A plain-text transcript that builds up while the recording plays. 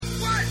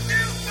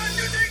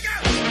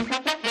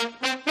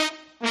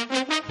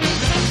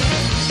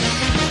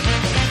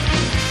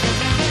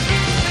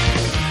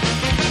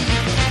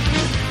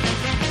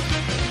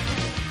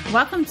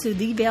to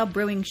the Veil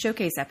Brewing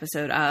Showcase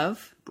episode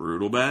of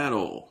Brutal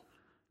Battle.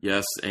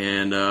 Yes,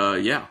 and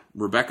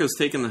Rebecca's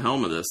taken the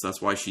helm of this.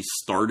 That's why she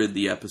started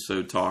the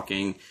episode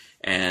talking,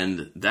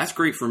 and that's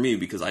great for me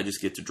because I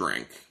just get to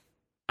drink.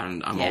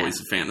 And I'm always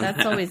a fan of that.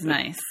 That's always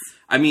nice.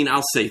 I mean,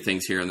 I'll say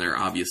things here and there,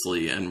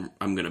 obviously, and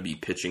I'm going to be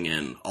pitching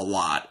in a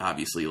lot,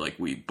 obviously, like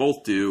we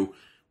both do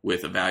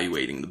with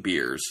evaluating the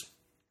beers.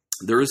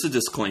 There is a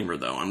disclaimer,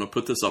 though. I'm going to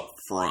put this up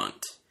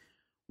front.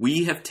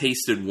 We have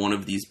tasted one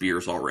of these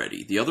beers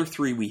already. The other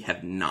three we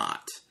have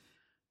not.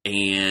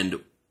 And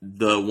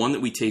the one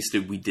that we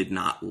tasted, we did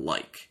not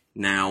like.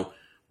 Now,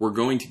 we're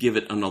going to give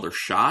it another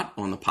shot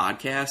on the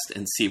podcast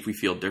and see if we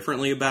feel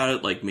differently about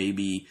it. Like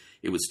maybe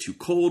it was too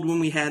cold when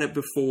we had it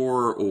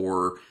before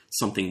or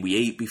something we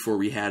ate before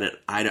we had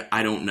it.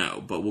 I don't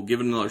know, but we'll give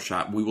it another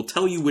shot. We will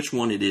tell you which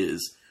one it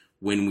is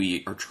when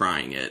we are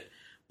trying it.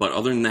 But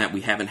other than that,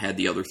 we haven't had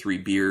the other three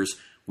beers.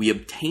 We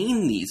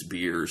obtained these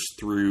beers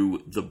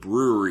through the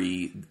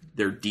brewery,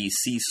 their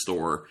DC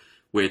store,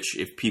 which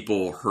if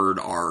people heard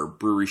our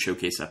brewery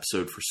showcase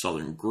episode for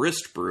Southern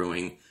Grist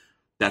Brewing,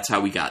 that's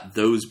how we got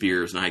those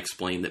beers. And I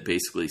explained that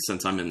basically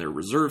since I'm in their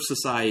reserve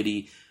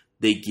society,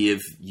 they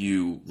give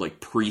you like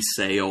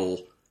pre-sale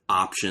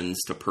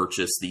options to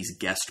purchase these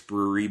guest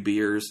brewery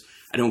beers.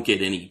 I don't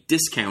get any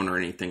discount or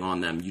anything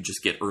on them. You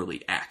just get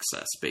early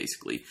access,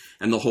 basically.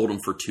 And they'll hold them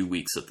for 2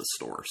 weeks at the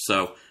store.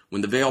 So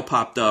when the Veil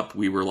popped up,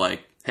 we were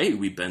like, hey,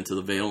 we've been to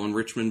the Veil in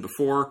Richmond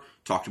before,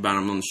 talked about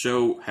them on the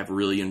show, have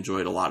really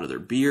enjoyed a lot of their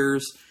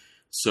beers.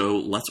 So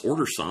let's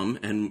order some,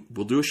 and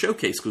we'll do a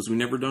showcase, because we've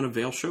never done a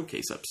Veil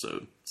showcase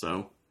episode.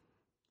 So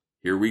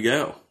here we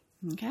go.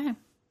 Okay.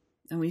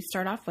 And we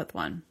start off with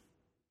one.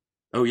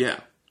 Oh, yeah.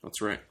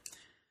 That's right.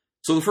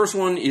 So the first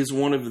one is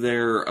one of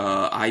their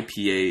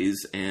IPAs,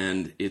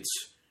 and it's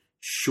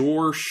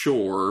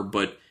Shore,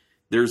 but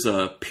there's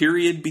a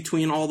period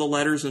between all the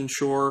letters in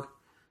Shore.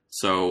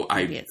 So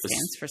maybe it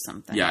stands for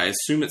something. Yeah, I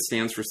assume it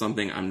stands for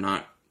something. I'm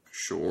not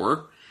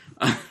sure.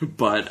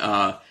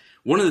 But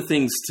one of the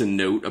things to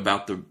note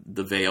about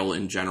the Veil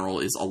in general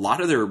is a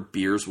lot of their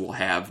beers will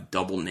have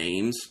double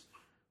names.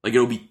 Like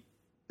it'll be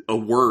a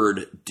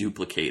word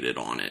duplicated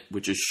on it,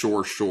 which is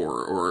Shore,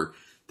 or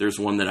there's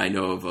one that I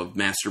know of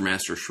Master,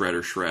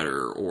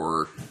 Shredder,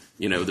 or,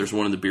 there's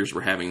one of the beers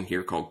we're having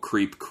here called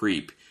Creep.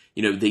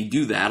 They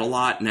do that a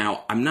lot.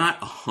 Now, I'm not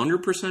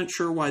 100%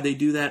 sure why they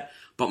do that,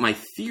 but my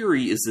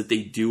theory is that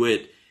they do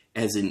it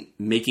as in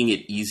making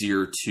it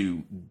easier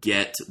to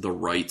get the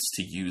rights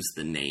to use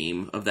the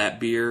name of that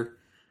beer.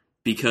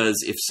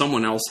 Because if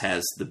someone else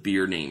has the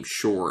beer name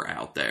Shore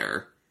out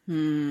there,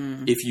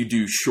 if you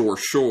do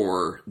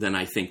Shore, then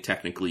I think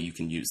technically you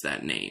can use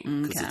that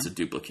name because it's a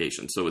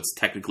duplication. So it's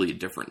technically a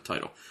different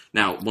title.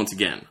 Now, once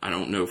again, I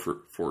don't know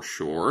for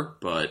sure,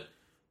 but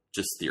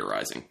just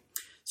theorizing.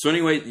 So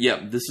anyway,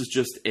 yeah, this is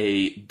just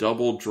a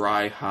double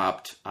dry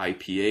hopped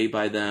IPA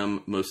by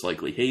them, most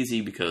likely hazy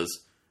because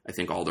I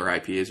think all their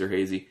IPAs are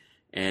hazy,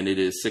 and it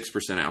is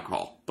 6%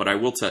 alcohol. But I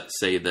will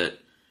say that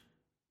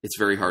it's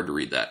very hard to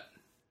read that.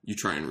 You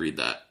try and read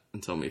that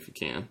and tell me if you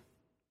can.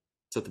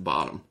 It's at the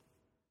bottom.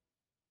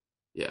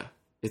 Yeah.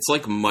 It's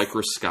like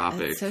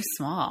microscopic. It's so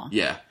small.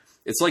 Yeah.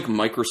 It's like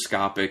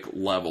microscopic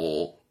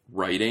level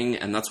writing,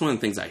 and that's one of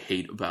the things I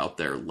hate about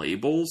their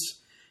labels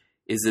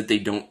is that they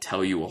don't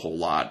tell you a whole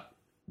lot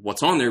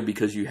what's on there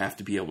because you have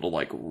to be able to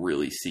like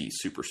really see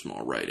super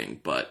small writing.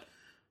 But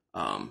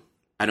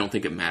I don't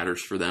think it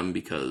matters for them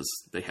because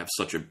they have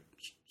such a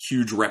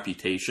huge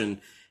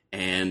reputation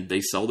and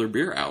they sell their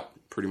beer out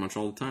pretty much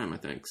all the time, I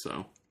think.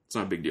 So it's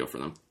not a big deal for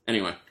them.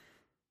 Anyway,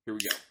 here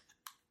we go.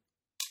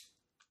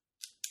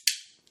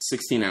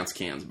 16-ounce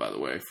cans, by the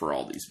way, for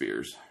all these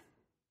beers.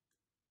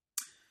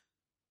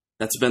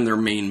 That's been their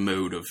main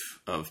mode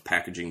of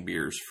packaging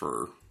beers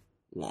for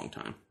a long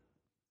time.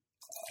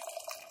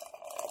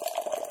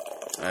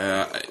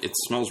 It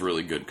smells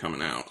really good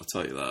coming out, I'll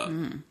tell you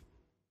that.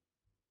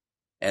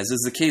 As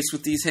is the case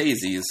with these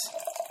hazies.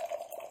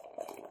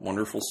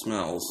 Wonderful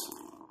smells.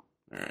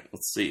 All right,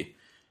 let's see.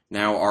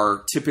 Now,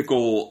 our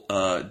typical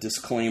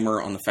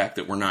disclaimer on the fact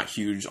that we're not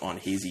huge on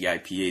hazy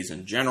IPAs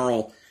in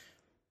general.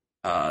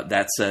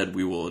 That said,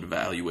 we will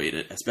evaluate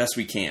it as best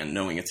we can,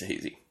 knowing it's a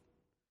hazy.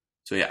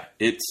 So yeah,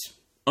 it's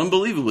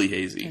unbelievably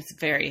hazy. It's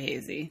very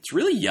hazy. It's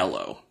really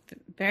yellow.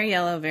 Very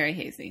yellow, very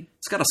hazy.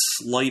 It's got a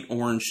slight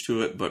orange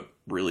to it, but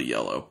really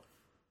yellow.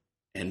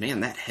 And man,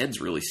 that head's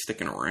really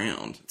sticking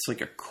around. It's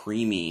like a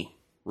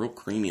real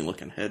creamy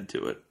looking head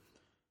to it.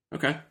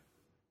 Okay. It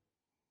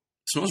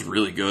smells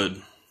really good.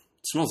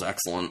 It smells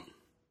excellent.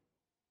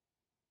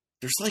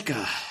 There's like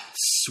a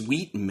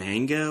sweet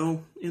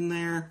mango in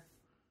there.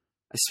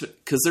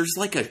 Because there's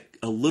like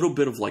a little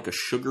bit of like a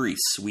sugary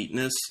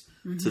sweetness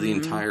to the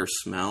entire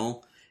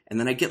smell. And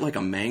then I get like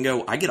a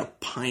mango. I get a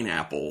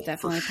pineapple.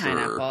 Definitely for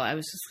pineapple. sure. I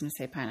was just going to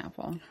say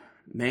pineapple.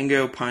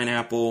 Mango,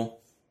 pineapple.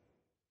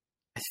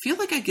 I feel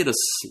like I get a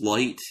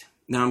slight...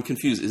 Now I'm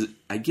confused.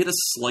 I get a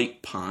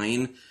slight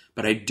pine,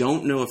 but I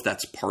don't know if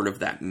that's part of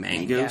that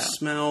mango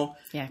smell.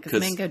 Yeah,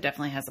 because mango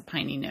definitely has a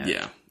piney note.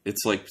 Yeah,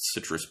 it's like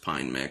citrus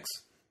pine mix.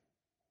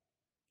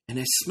 And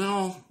I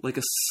smell like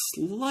a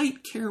slight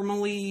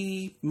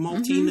caramelly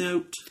malty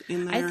note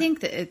in there. I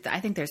think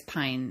there's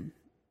pine.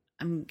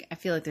 I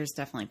feel like there's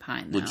definitely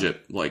pine, though.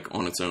 Legit, like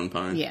on its own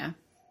pine. Yeah.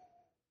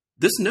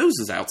 This nose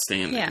is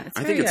outstanding. Yeah, it's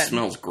I very think it good.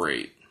 smells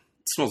great.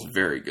 It smells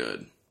very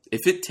good.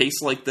 If it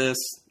tastes like this,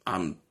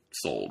 I'm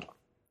sold.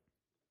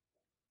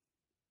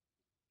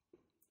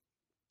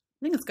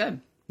 I think it's good.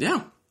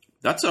 Yeah,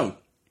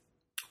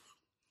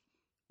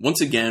 once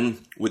again,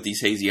 with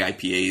these hazy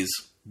IPAs,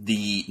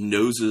 the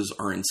noses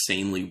are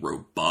insanely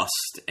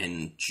robust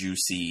and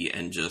juicy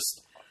and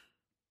just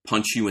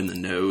punch you in the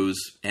nose.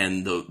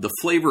 And the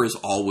flavor is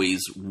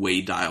always way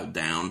dialed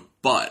down.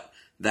 But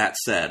that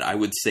said, I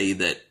would say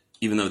that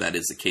even though that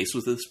is the case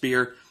with this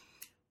beer,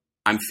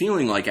 I'm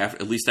feeling like,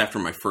 at least after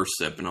my first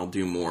sip, and I'll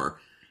do more,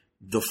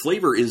 the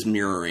flavor is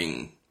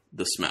mirroring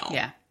the smell.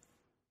 Yeah.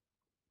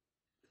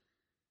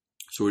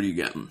 So what are you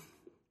getting?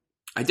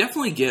 I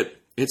definitely get,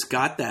 it's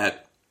got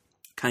that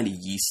kind of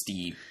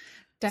yeasty,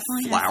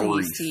 Definitely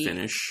flowery has the yeasty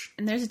finish.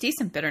 And there's a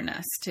decent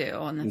bitterness, too,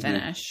 on the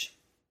finish.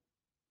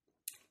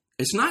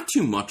 It's not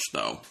too much,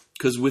 though.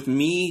 Because with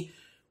me,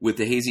 with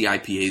the hazy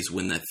IPAs,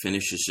 when that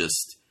finish is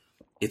just,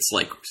 it's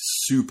like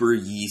super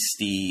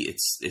yeasty.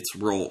 It's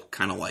real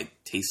kind of like,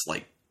 tastes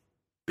like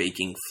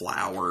baking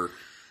flour.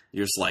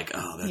 You're just like,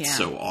 oh, that's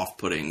so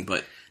off-putting.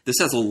 But this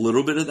has a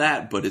little bit of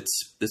that, but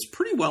it's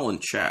pretty well in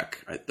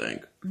check, I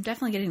think. I'm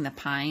definitely getting the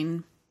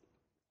pine.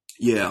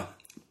 Yeah.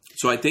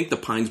 So I think the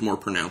pine's more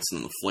pronounced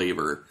in the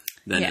flavor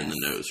than in the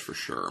nose, for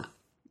sure.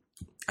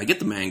 I get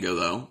the mango,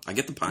 though. I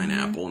get the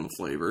pineapple in the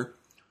flavor.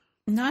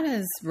 Not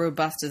as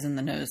robust as in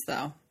the nose,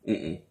 though.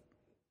 Mm-mm.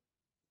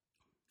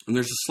 And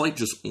there's a slight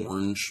just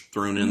orange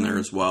thrown in there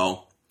as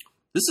well.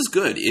 This is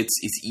good. It's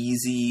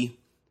easy.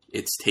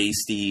 It's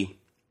tasty.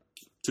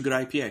 It's a good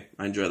IPA.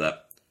 I enjoy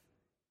that.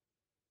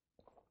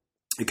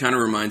 It kind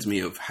of reminds me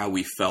of how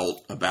we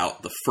felt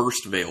about the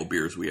first Veil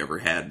beers we ever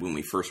had when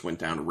we first went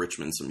down to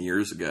Richmond some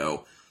years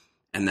ago.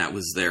 And that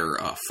was their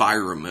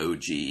Fire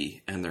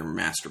Emoji and their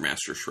Master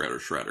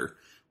Shredder,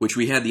 which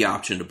we had the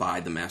option to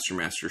buy the Master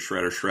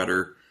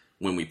Shredder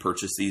when we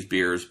purchased these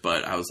beers.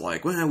 But I was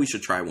like, well, we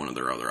should try one of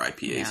their other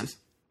IPAs. Yeah.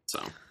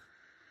 So.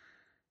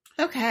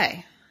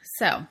 Okay.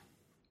 So,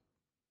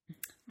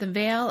 the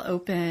Veil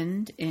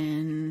opened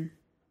in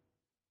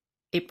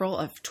April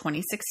of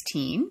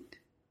 2016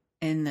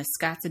 in the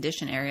Scott's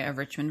Addition area of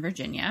Richmond,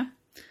 Virginia,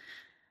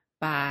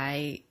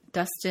 by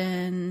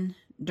Dustin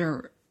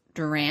Durani.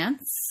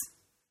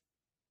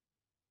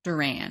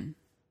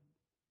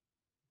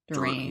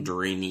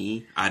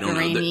 I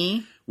don't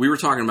know. We were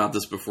talking about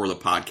this before the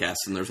podcast,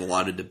 and there's a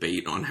lot of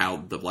debate on how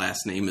the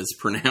last name is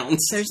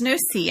pronounced. There's no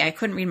C. I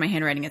couldn't read my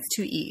handwriting. It's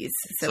 2 E's.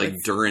 So it's like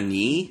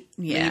Durani,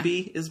 maybe,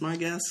 is my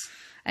guess.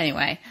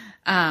 Anyway,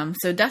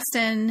 so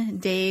Dustin,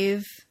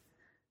 Dave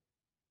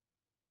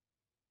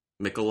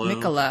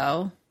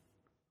Micolo,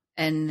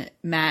 and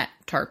Matt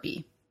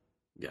Tarpey.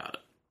 Got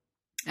it.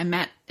 And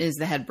Matt is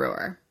the head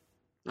brewer.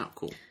 Oh,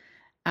 cool.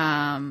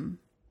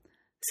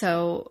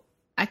 So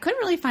I couldn't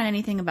really find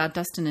anything about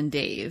Dustin and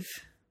Dave,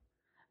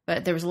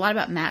 but there was a lot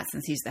about Matt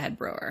since he's the head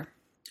brewer.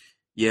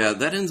 Yeah,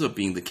 that ends up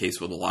being the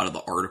case with a lot of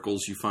the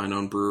articles you find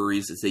on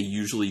breweries, is they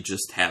usually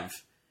just have,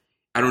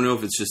 I don't know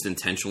if it's just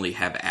intentionally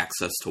have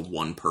access to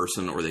one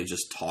person or they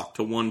just talk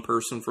to one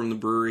person from the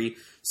brewery.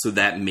 So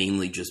that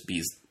mainly just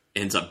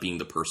ends up being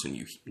the person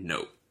you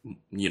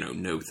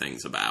know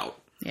things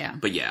about. Yeah.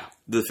 But yeah,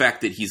 the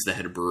fact that he's the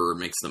head brewer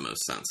makes the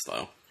most sense,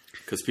 though,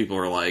 because people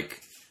are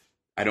like,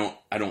 I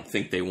don't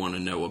think they want to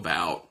know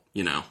about,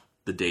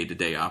 the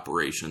day-to-day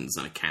operations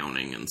and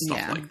accounting and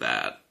stuff like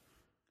that.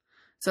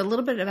 So a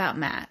little bit about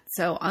Matt.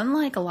 So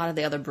unlike a lot of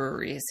the other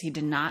breweries, he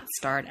did not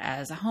start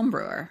as a home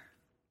brewer.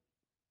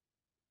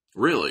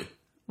 Really?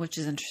 Which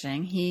is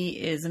interesting. He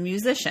is a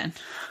musician.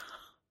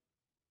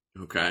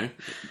 Okay.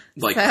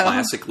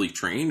 Classically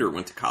trained or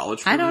went to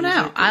college for I don't know.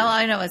 music, All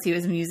I know is he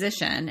was a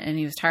musician and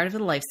he was tired of the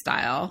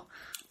lifestyle,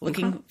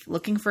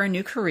 looking for a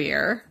new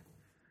career.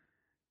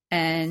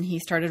 And he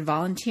started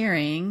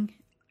volunteering,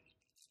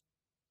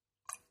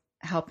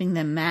 helping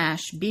them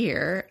mash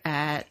beer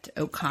at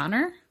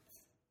O'Connor.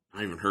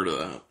 I haven't heard of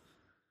that.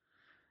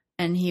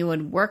 And he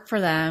would work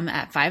for them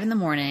at 5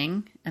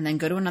 a.m. and then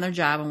go to another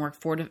job and work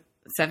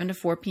 7 to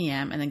 4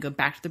 p.m. and then go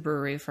back to the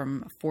brewery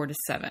from 4 to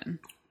 7.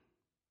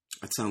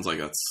 That sounds like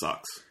that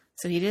sucks.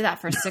 So he did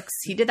that for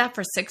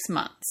 6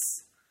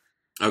 months.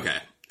 Okay.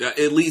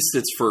 At least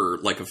it's for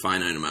like a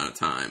finite amount of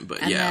time.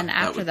 But and yeah. And then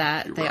after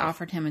that, they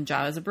offered him a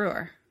job as a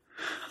brewer.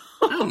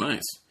 Oh,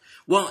 nice.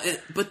 Well,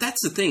 but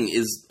that's the thing,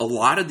 is a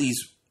lot of these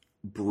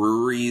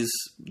breweries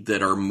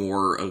that are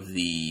more of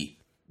the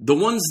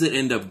ones that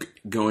end up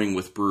going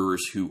with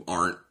brewers who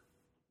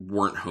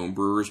weren't home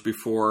brewers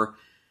before,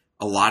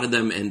 a lot of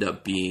them end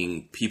up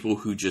being people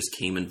who just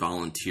came and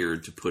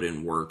volunteered to put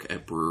in work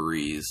at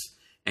breweries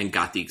and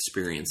got the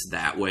experience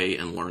that way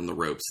and learned the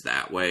ropes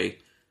that way.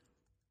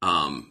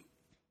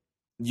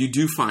 You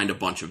do find a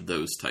bunch of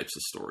those types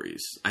of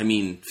stories. I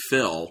mean,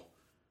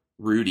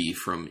 Rudy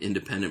from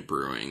Independent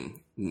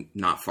Brewing,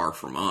 not far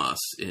from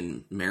us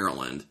in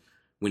Maryland,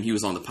 when he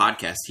was on the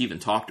podcast, he even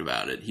talked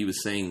about it. He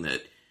was saying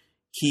that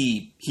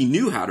he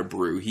knew how to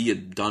brew. He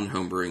had done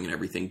home brewing and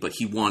everything, but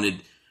he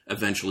wanted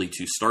eventually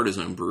to start his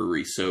own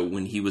brewery. So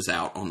when he was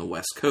out on the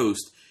West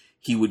Coast,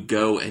 he would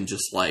go and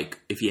just like,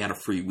 if he had a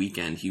free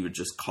weekend, he would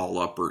just call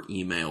up or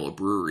email a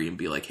brewery and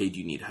be like, hey, do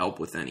you need help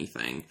with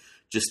anything?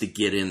 Just to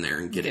get in there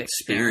and get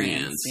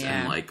experience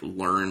and like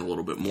learn a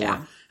little bit more.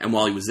 Yeah. And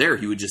while he was there,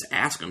 he would just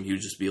ask him. He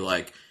would just be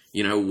like,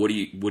 you know, what are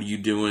you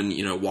doing?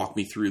 You know, walk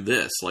me through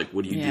this. Like,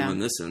 what do you do in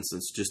this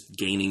instance? Just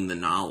gaining the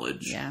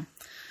knowledge. Yeah.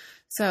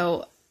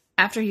 So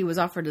after he was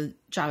offered a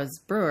job as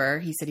brewer,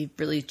 he said he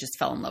really just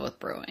fell in love with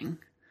brewing.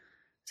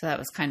 So that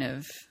was kind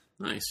of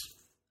nice.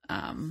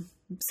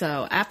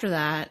 So after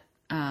that,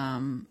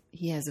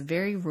 he has a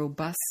very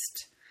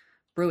robust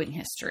brewing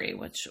history,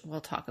 which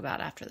we'll talk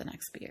about after the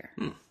next beer.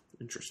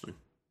 Interesting.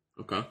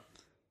 Okay.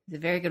 It's a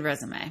very good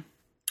resume.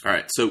 All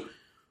right. So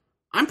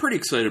I'm pretty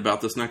excited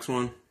about this next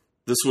one.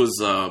 This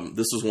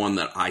was one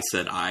that I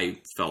said I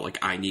felt like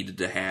I needed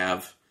to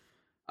have.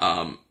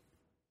 I'm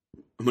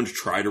going to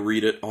try to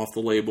read it off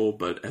the label,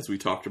 but as we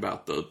talked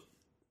about, the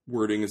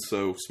wording is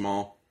so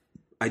small.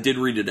 I did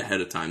read it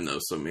ahead of time, though,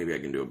 so maybe I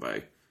can do it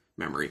by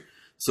memory.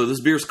 So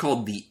this beer is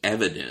called The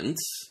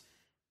Evidence,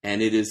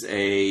 and it is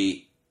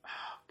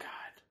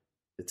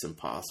it's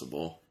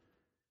impossible.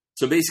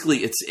 So basically,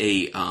 it's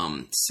a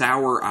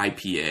sour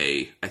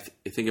IPA. I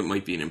think it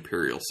might be an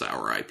Imperial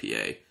Sour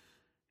IPA.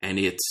 And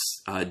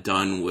it's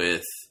done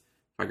with,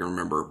 if I can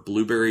remember,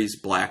 blueberries,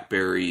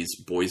 blackberries,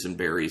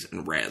 boysenberries,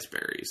 and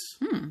raspberries.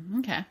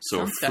 Okay. So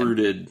sounds a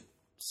fruited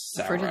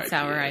sour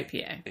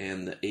IPA.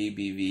 And the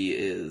ABV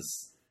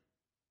is,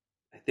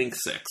 I think,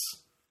 6.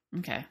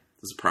 Okay. This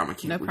is a problem.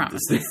 I can't read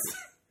this thing.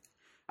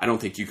 I don't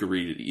think you could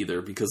read it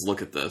either, because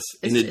look at this.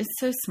 It's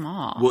so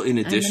small. Well, in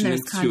addition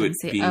to it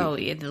being... Oh,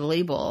 yeah, the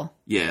label.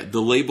 Yeah,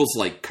 the label's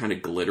like kind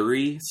of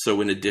glittery.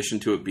 So in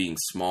addition to it being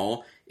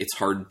small, it's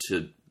hard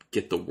to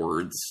get the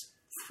words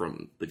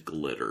from the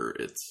glitter.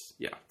 It's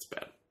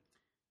bad.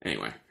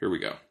 Anyway, here we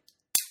go.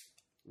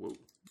 Whoa.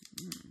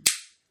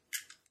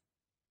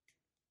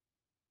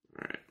 All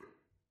right.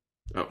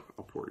 Oh,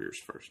 I'll pour yours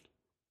first.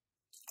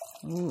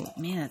 Ooh,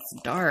 man,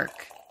 it's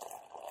dark.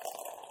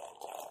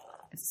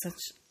 It's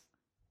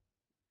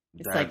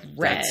like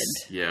red.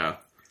 Yeah.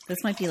 This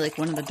might be like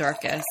one of the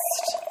darkest.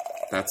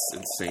 That's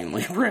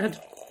insanely red.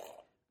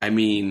 I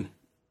mean,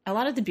 a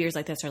lot of the beers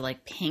like this are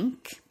like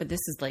pink, but this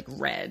is like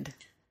red.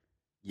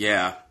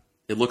 Yeah.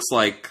 It looks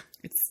like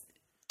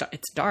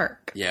it's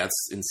dark. Yeah,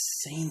 it's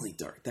insanely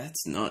dark.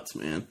 That's nuts,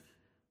 man.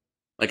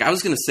 Like, I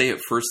was going to say at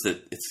first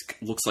that it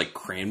looks like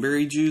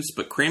cranberry juice,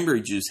 but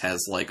cranberry juice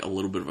has like a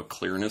little bit of a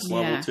clearness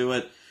level to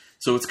it.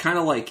 So it's kind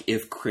of like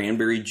if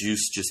cranberry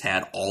juice just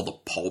had all the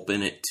pulp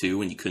in it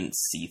too, and you couldn't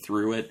see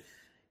through it.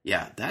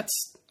 Yeah, I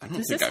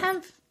don't think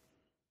I've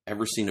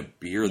ever seen a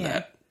beer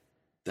that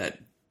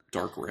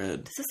dark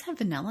red. Does this have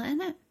vanilla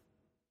in it?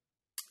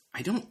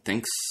 I don't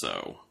think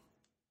so.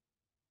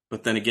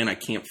 But then again, I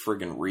can't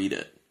friggin' read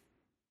it.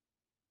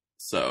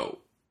 So,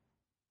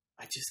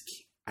 I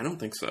don't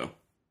think so.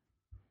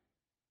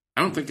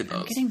 I don't think it does.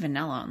 I'm getting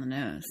vanilla on the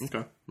nose.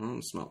 Okay, well,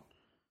 smell.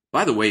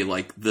 By the way,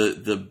 like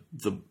the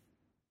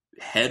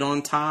head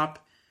on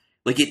top,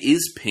 like it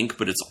is pink,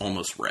 but it's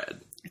almost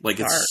red. Like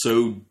dark. It's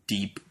so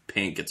deep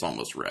pink, it's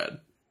almost red.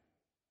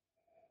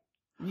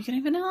 Are you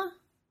getting vanilla?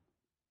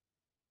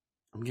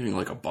 I'm getting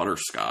like a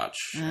butterscotch,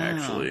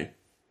 actually.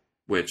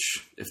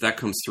 Which, if that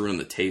comes through in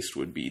the taste,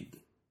 would be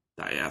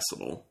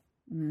diacetyl.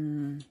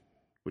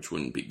 Which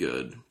wouldn't be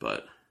good,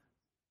 but...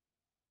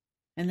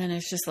 And then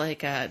it's just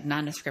like a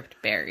nondescript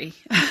berry.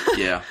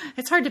 Yeah.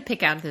 It's hard to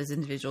pick out those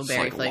individual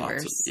berry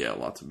flavors.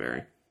 Lots of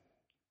berry.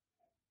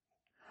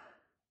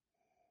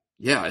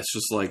 Yeah, it's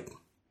just like...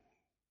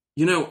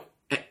 You know,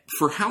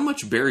 for how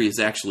much berry is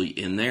actually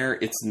in there,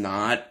 it's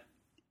not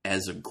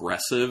as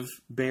aggressive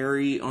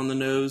berry on the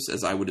nose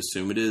as I would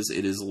assume it is.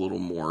 It is a little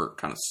more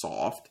kind of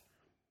soft,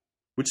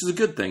 which is a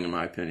good thing in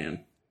my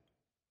opinion.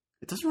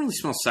 It doesn't really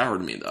smell sour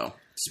to me though.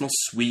 It smells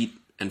sweet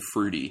and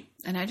fruity.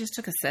 And I just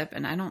took a sip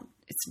and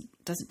it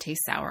doesn't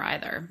taste sour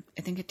either.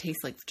 I think it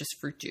tastes like just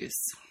fruit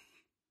juice.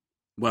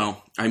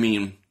 Well, I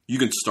mean, you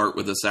can start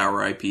with a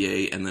sour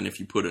IPA and then if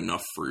you put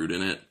enough fruit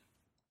in it,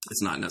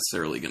 it's not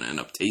necessarily going to end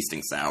up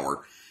tasting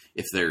sour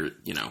if they're,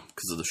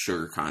 because of the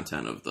sugar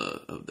content of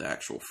the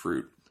actual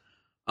fruit.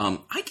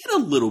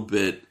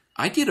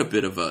 I get a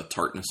bit of a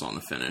tartness on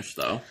the finish,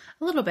 though.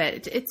 A little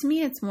bit. To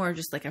me, it's more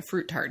just like a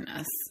fruit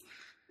tartness.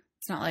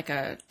 It's not like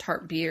a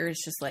tart beer.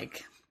 It's just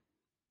like...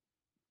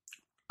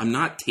 I'm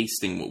not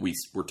tasting what we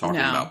were talking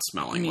about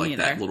smelling, like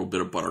that little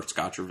bit of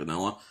butterscotch or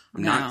vanilla.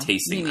 I'm not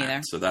tasting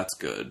that, so that's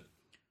good.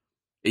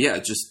 Yeah,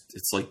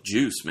 it's like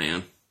juice,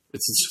 man.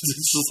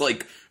 It's just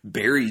like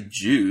berry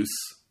juice,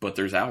 but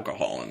there's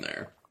alcohol in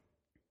there.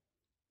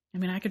 I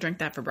mean, I could drink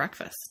that for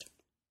breakfast.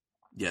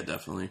 Yeah,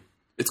 definitely.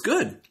 It's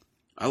good.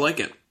 I like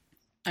it.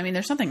 I mean,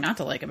 there's something not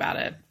to like about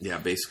it. Yeah,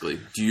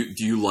 basically. Do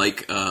you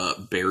like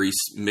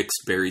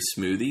mixed berry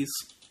smoothies?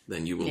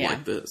 Then you will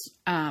like this.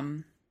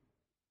 And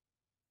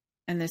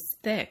it's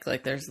thick.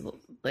 Like there's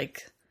like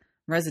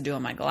residue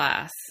on my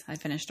glass. I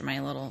finished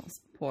my little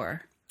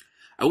pour.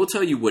 I will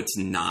tell you what's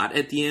not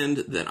at the end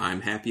that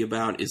I'm happy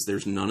about is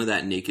there's none of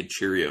that Naked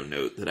Cheerio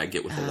note that I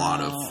get with a lot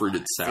of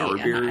fruited sour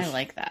beers. I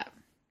like that.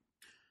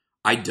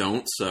 I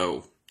don't,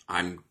 so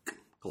I'm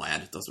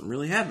glad it doesn't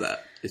really have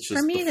that. It's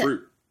just For me, the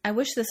fruit. I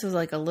wish this was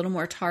like a little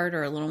more tart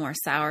or a little more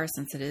sour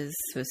since it is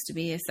supposed to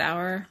be a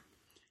sour.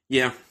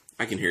 Yeah,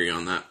 I can hear you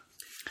on that.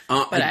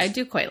 But I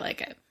do quite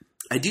like it.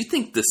 I do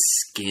think the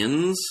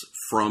skins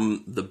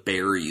from the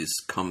berries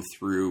come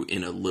through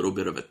in a little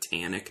bit of a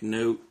tannic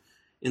note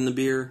in the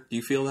beer. Do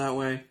you feel that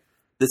way?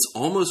 That's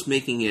almost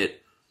making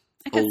it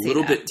a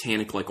little bit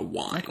tannic like a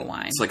wine. Like a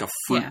wine. It's like a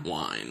fruit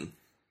wine.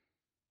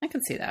 I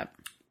can see that.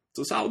 It's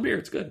a solid beer.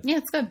 It's good. Yeah,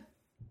 it's good.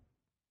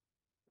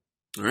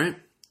 All right.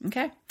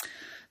 Okay.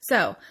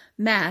 So,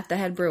 Matt, the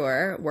head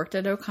brewer, worked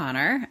at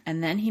O'Connor,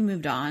 and then he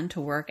moved on to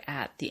work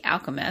at The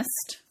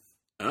Alchemist.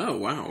 Oh,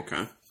 wow.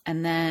 Okay.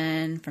 And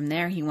then from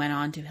there, he went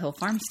on to Hill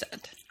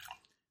Farmstead.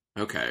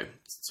 Okay.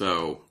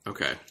 So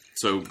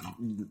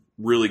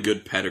really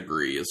good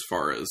pedigree as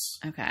far as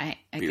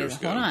beers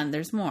go. Hold on.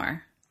 There's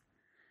more.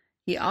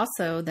 He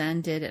also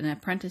then did an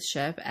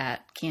apprenticeship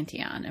at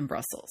Cantillon in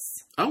Brussels.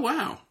 Oh,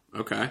 wow.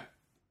 Okay.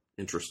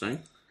 Interesting.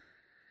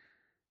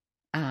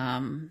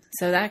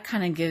 So that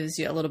kind of gives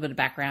you a little bit of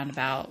background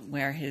about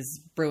where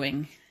his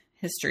brewing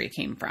history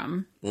came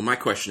from. Well, my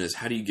question is,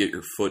 how do you get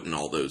your foot in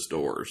all those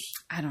doors?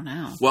 I don't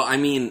know. Well, I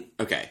mean,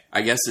 okay,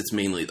 I guess it's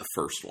mainly the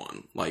first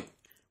one. Like,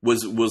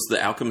 was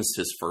The Alchemist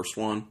his first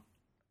one?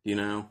 Do you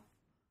know?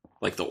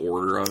 Like the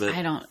order of it?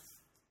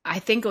 I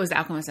think it was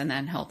Alchemist and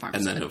then Hill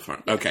Farmstead. And then Hill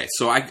Farmstead. Okay,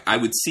 so I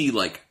would see,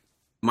 like,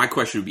 my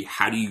question would be,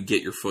 how do you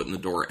get your foot in the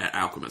door at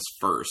Alchemist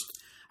first?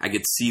 I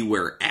could see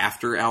where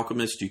after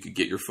Alchemist you could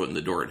get your foot in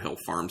the door at Hill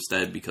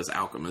Farmstead because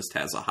Alchemist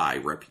has a high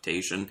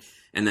reputation.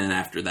 And then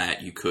after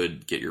that you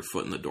could get your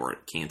foot in the door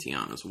at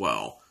Cantillon as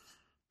well.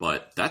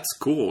 But that's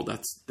cool.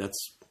 That's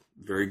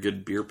very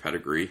good beer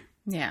pedigree.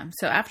 Yeah.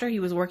 So after he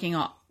was working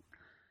at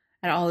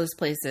all those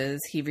places,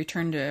 he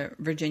returned to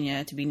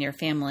Virginia to be near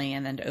family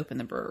and then to open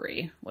the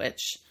brewery,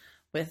 which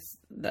with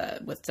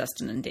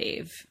Dustin and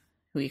Dave,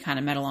 who he kind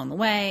of met along the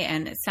way.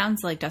 And it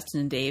sounds like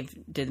Dustin and Dave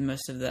did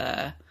most of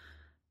the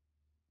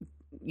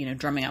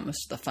drumming out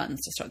most of the funds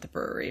to start the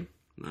brewery.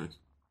 Nice.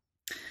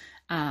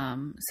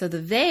 So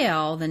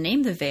the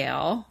name The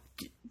Veil,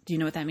 do you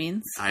know what that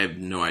means? I have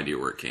no idea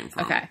where it came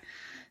from. Okay.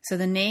 So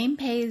the name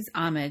pays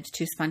homage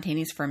to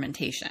spontaneous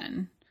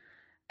fermentation.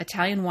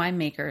 Italian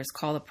winemakers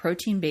call the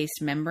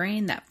protein-based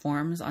membrane that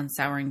forms on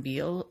souring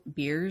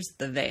beers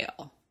the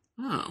veil.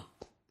 Oh,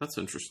 that's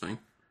interesting.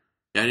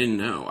 Yeah, I didn't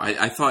know.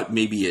 I thought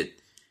maybe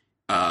it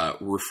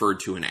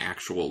referred to an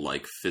actual,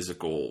 like,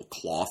 physical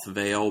cloth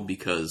veil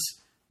because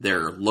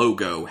their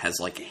logo has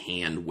like a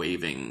hand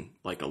waving,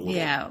 like a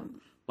little,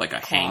 like a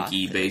cloth,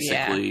 hanky,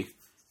 basically,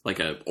 like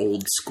a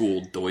old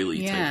school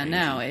doily. Yeah,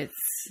 type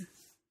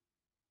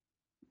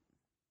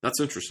that's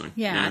interesting.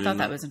 Yeah, I thought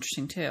that was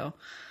interesting too.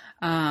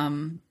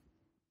 And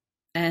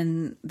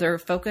their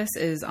focus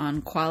is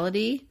on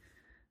quality.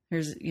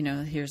 Here's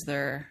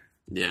their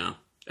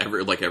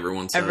like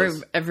everyone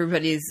says,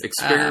 everybody's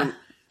experiment.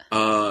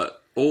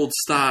 Old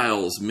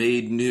styles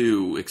made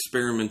new,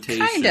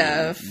 experimentation. Kind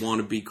of.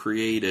 Want to be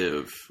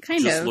creative.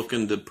 Just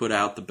looking to put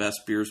out the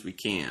best beers we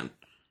can.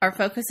 Our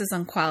focus is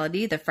on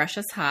quality, the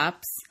freshest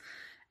hops,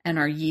 and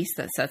our yeast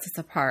that sets us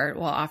apart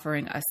while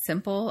offering a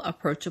simple,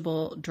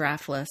 approachable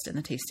draft list in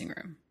the tasting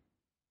room.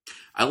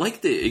 I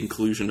like the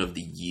inclusion of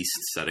the yeast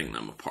setting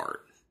them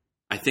apart.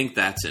 I think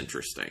that's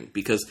interesting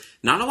because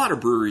not a lot of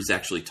breweries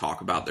actually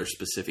talk about their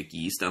specific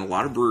yeast, and a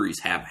lot of breweries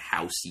have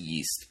house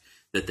yeast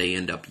that they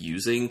end up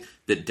using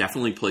that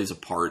definitely plays a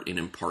part in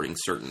imparting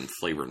certain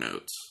flavor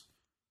notes.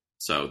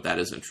 So that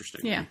is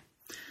interesting. Yeah.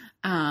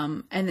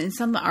 And in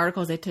some of the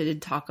articles, they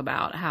did talk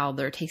about how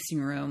their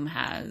tasting room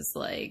has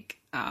like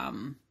a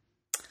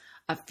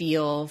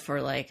feel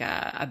for like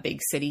a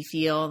big city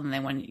feel, and they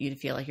want you to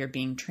feel like you're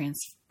being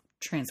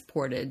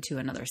transported to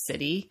another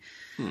city.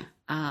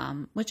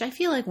 Which I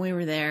feel like when we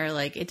were there,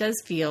 like it does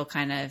feel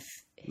kind of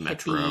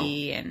Metro.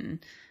 hippie, and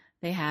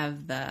they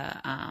have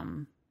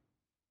the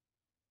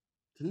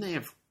didn't they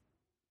have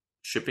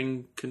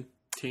shipping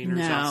containers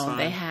No, outside?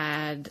 they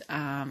had,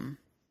 I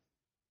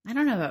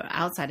don't know about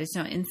outside. I just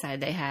know inside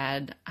they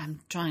had,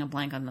 I'm drawing a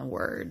blank on the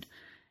word,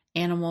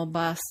 animal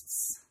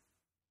busts.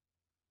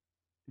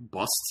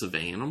 Busts of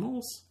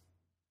animals?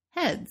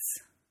 Heads.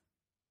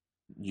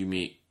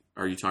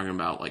 Are you talking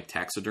about like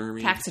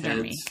taxidermy?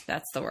 Taxidermy. Heads?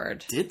 That's the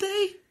word. Did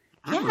they?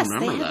 I don't Yes,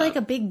 remember they had that. like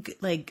a big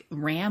like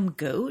ram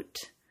goat.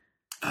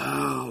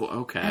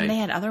 Oh, okay. And they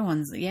had other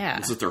ones, yeah.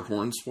 Was it their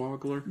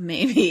hornswoggler?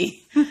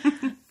 Maybe.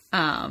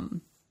 But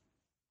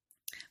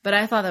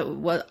I thought that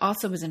what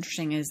also was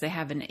interesting is they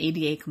have an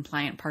ADA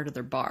compliant part of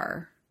their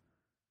bar.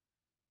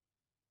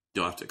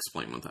 You'll have to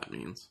explain what that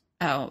means.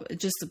 Oh,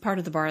 just a part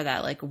of the bar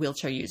that like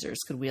wheelchair users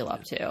could wheel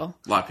up to. A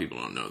lot of people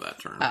don't know that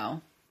term.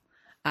 Oh.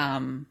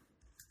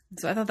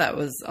 So I thought that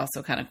was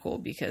also kind of cool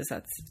because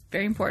that's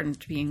very important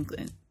to be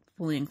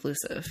fully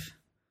inclusive.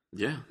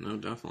 Yeah, no,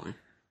 definitely.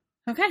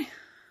 Okay.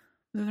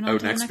 Moving on to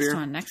the next next beer?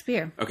 one. Next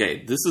beer.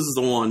 Okay, this is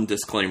the one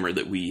disclaimer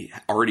that we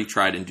already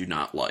tried and do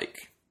not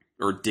like,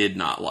 or did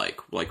not like.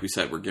 Like we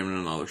said, we're giving it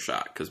another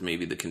shot because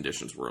maybe the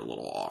conditions were a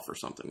little off or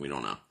something. We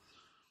don't know.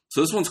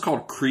 So this one's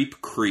called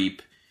Creep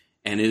Creep,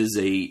 and it is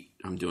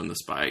I'm doing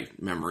this by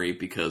memory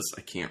because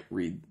I can't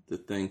read the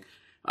thing.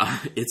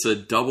 It's a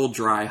double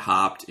dry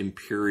hopped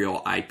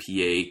Imperial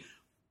IPA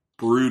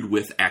brewed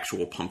with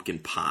actual pumpkin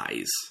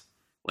pies.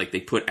 Like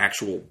they put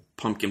actual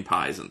pumpkin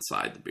pies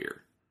inside the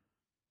beer.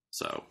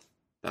 So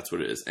that's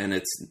what it is. And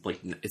it's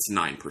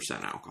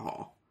 9%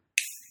 alcohol.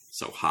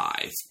 So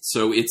high.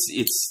 So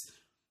it's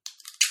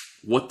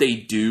what they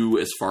do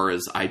as far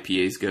as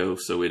IPAs go.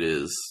 So it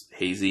is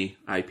hazy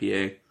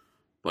IPA,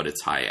 but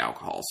it's high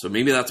alcohol. So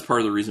maybe that's part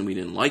of the reason we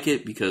didn't like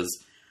it, because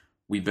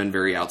we've been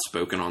very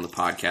outspoken on the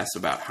podcast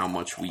about how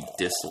much we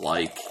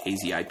dislike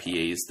hazy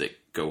IPAs that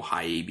go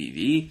high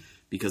ABV,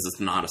 because it's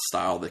not a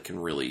style that can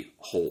really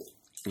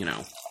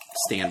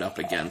stand up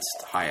against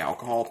high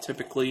alcohol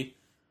typically.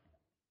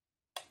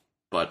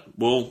 But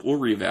we'll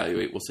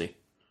reevaluate. We'll see.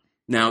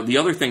 Now, the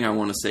other thing I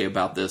want to say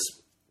about this,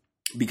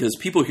 because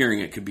people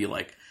hearing it could be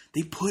like,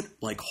 they put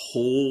like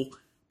whole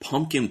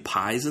pumpkin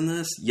pies in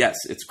this? Yes,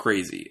 it's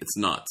crazy. It's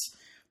nuts.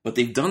 But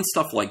they've done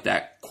stuff like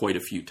that quite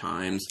a few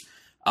times.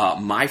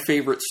 My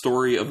favorite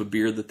story of a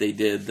beer that they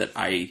did that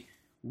I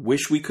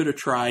wish we could have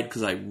tried,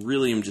 because I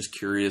really am just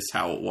curious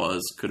how it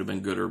was, could have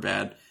been good or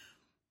bad.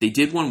 They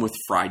did one with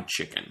fried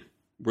chicken,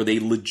 where they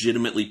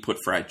legitimately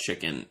put fried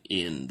chicken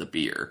in the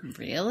beer.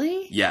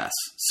 Really? Yes.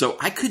 So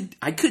I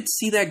could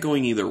see that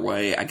going either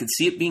way. I could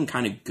see it being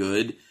kind of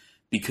good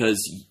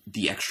because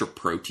the extra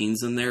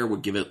proteins in there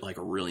would give it like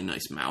a really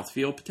nice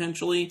mouthfeel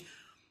potentially.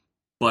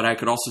 But I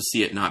could also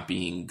see it not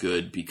being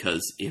good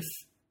because if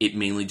it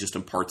mainly just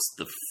imparts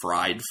the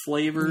fried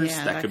flavors,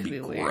 that could be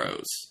gross.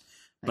 Weird.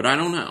 But I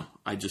don't know.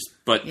 I'm just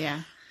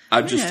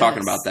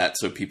talking about that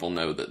so people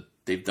know that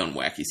they've done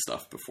wacky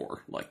stuff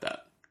before like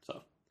that.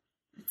 So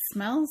it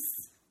smells.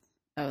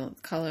 Oh,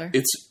 color.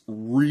 It's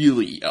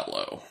really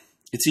yellow.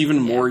 It's even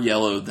more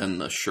yellow than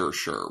the Sure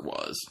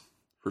was,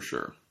 for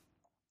sure.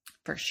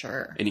 For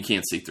sure. And you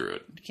can't see through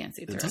it. You can't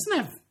see through it. It doesn't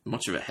have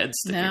much of a head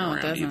sticking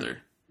around either,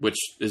 which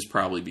is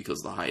probably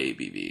because of the high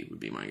ABV would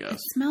be my guess. It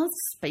smells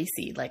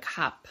spicy, like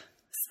hop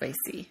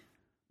spicy.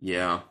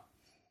 Yeah.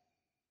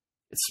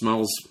 It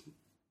smells...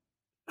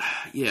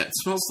 Yeah, it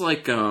smells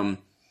like...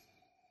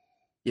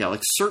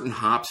 like certain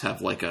hops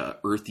have like a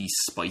earthy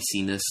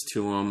spiciness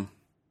to them.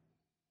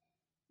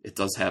 It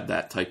does have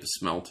that type of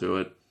smell to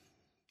it.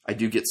 I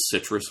do get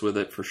citrus with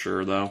it for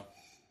sure, though.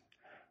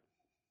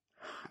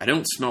 I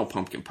don't smell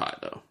pumpkin pie,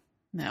 though.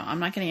 No, I'm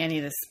not getting any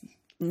of this.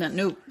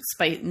 No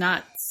spice,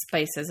 not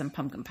spices and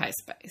pumpkin pie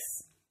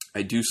spice.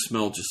 I do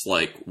smell just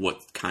like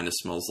what kind of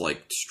smells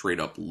like straight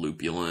up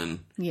lupulin.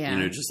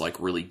 Yeah. Just like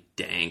really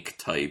dank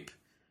type.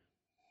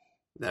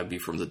 That'd be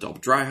from the double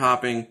dry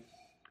hopping.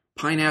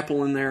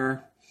 Pineapple in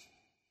there.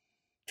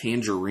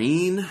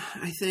 Tangerine,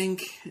 I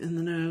think, in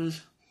the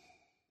nose.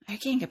 I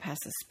can't get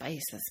past the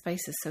spice. The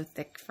spice is so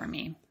thick for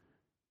me.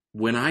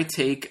 When I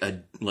take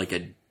a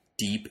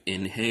deep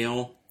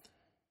inhale,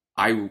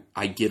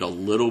 I get a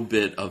little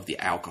bit of the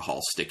alcohol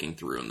sticking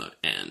through in the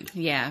end.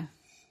 Yeah.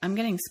 I'm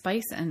getting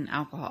spice and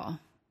alcohol,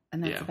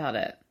 and that's about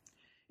it.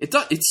 It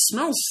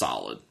smells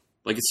solid.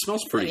 Like, it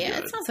smells pretty good. Yeah,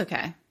 it smells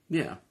okay.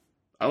 Yeah.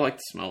 I like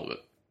the smell of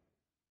it.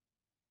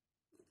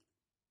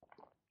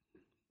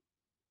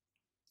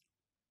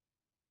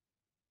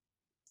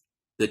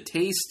 The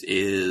taste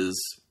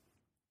is...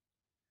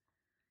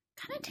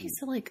 kind of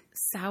tastes like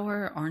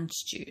sour orange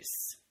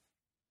juice.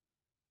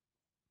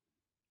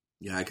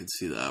 Yeah, I could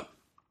see that.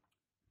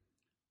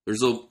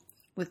 There's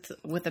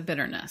with a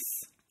bitterness.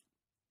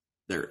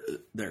 There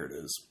it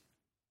is.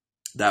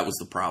 That was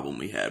the problem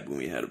we had when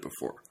we had it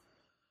before.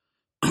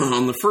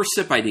 On the first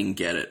sip, I didn't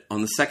get it.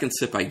 On the second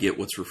sip, I get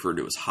what's referred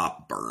to as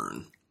hop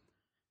burn.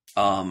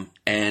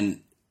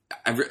 And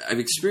I've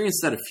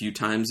experienced that a few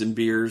times in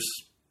beers,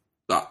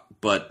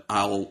 but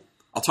I'll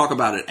talk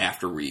about it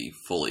after we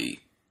fully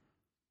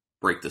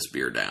break this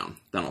beer down.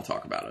 Then I'll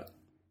talk about it.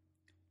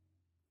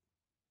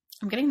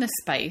 I'm getting the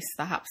spice,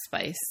 the hop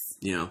spice.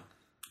 Yeah.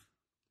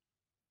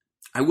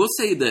 I will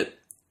say that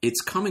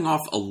it's coming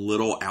off a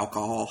little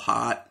alcohol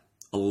hot,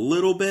 a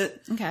little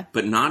bit, okay,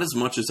 but not as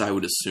much as I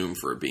would assume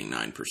for it being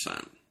 9%.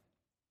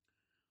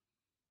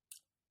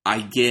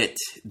 I get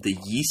the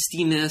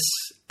yeastiness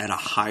at a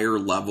higher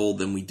level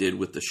than we did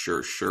with the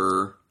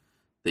Sure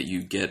that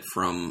you get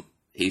from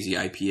hazy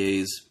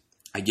IPAs.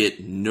 I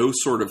get no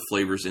sort of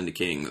flavors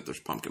indicating that there's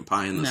pumpkin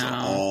pie in this at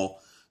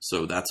all.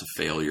 So that's a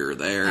failure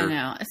there. I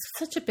know. It's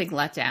such a big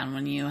letdown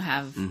when you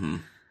have... Mm-hmm.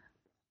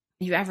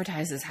 You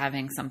advertise as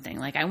having something.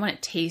 Like, I want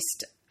to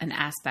taste an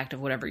aspect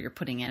of whatever you're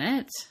putting in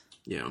it.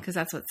 Yeah. Because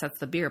that's what sets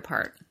the beer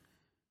apart.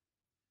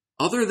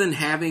 Other than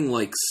having,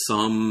 like,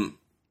 some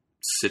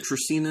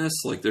citrusiness,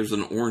 like, there's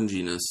an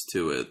oranginess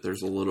to it.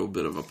 There's a little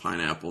bit of a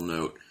pineapple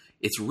note.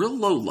 It's real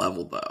low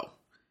level, though.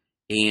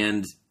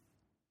 And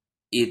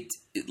it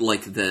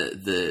like,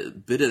 the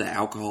bit of the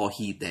alcohol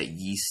heat, that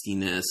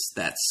yeastiness,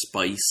 that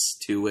spice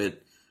to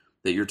it,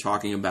 that you're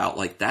talking about,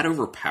 like that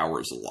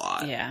overpowers a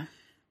lot. Yeah.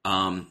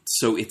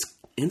 So it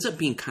ends up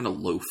being kind of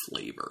low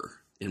flavor,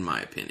 in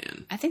my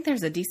opinion. I think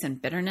there's a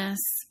decent bitterness,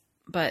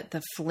 but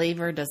the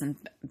flavor doesn't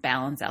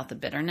balance out the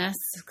bitterness.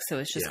 So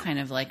it's just kind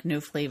of like no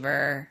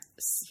flavor,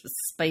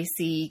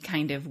 spicy,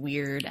 kind of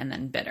weird, and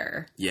then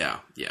bitter. Yeah.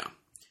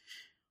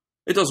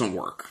 It doesn't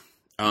work.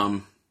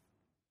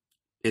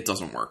 It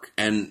doesn't work.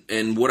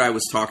 And what I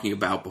was talking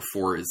about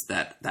before is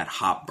that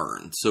hop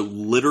burn. So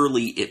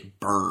literally it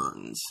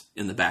burns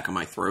in the back of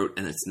my throat,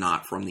 and it's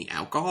not from the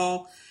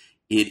alcohol.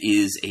 It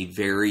is a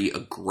very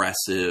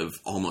aggressive,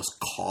 almost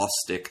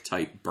caustic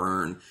type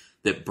burn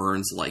that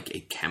burns like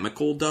a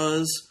chemical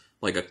does,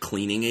 like a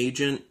cleaning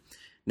agent.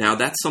 Now,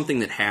 that's something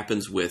that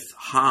happens with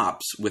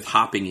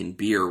hopping in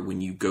beer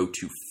when you go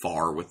too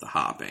far with the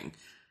hopping.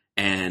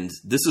 And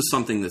this is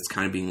something that's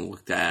kind of being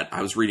looked at.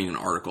 I was reading an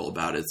article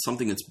about it. It's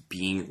something that's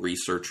being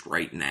researched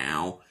right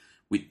now.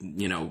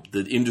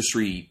 The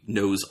industry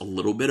knows a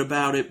little bit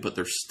about it, but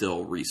they're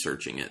still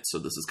researching it. So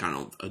this is kind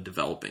of a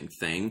developing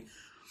thing.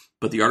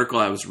 But the article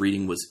I was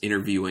reading was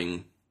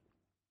interviewing,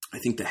 I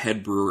think, the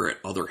head brewer at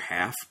Other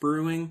Half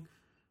Brewing,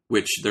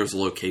 which there's a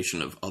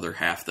location of Other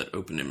Half that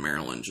opened in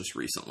Maryland just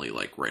recently,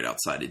 like right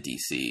outside of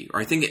D.C.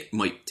 Or I think it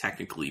might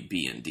technically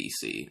be in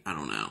D.C. I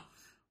don't know.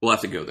 We'll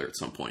have to go there at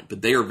some point.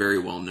 But they are very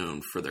well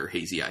known for their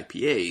hazy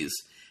IPAs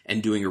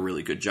and doing a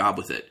really good job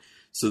with it.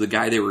 So the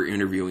guy they were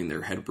interviewing,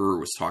 their head brewer,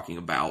 was talking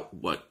about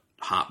what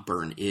hop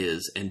burn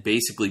is and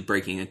basically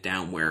breaking it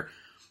down where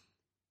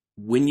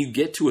when you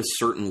get to a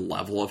certain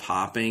level of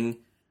hopping,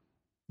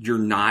 you're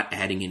not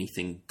adding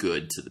anything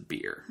good to the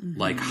beer. Mm-hmm.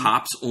 Like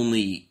hops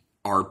only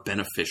are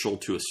beneficial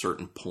to a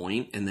certain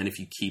point, and then if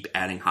you keep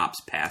adding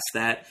hops past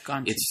that,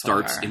 it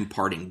starts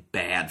imparting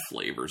bad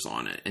flavors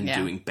on it and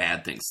doing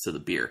bad things to the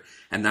beer.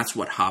 And that's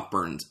what hop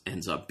burn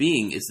ends up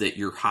being, is that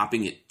you're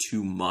hopping it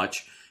too much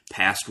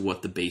past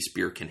what the base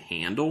beer can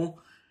handle,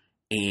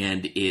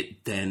 and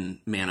it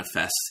then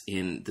manifests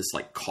in this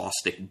like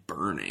caustic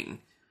burning,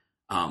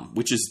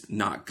 which is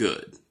not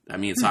good. I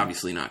mean, it's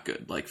obviously not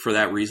good. Like, for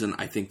that reason,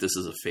 I think this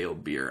is a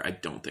failed beer. I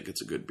don't think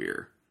it's a good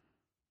beer.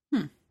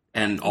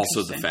 And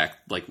also the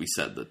fact, like we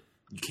said, that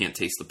you can't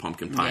taste the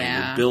pumpkin pie.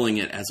 And you're billing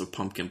it as a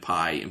pumpkin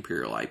pie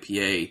Imperial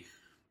IPA.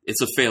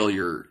 It's a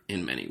failure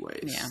in many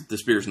ways. Yeah.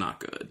 This beer's not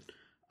good.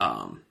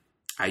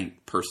 I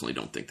personally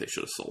don't think they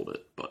should have sold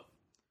it, but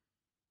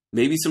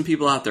maybe some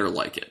people out there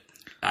like it.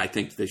 I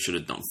think they should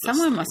have dumped this.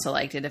 Someone must have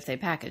liked it if they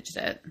packaged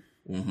it.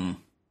 Mm-hmm.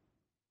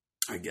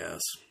 I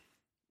guess.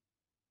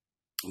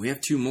 We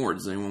have 2 more.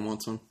 Does anyone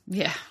want some?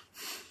 Yeah.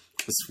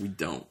 Because we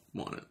don't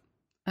want it.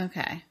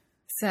 Okay.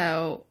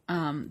 So,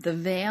 the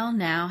Veil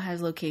now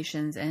has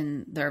locations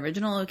in their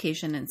original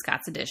location in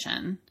Scott's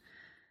Addition,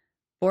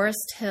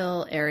 Forest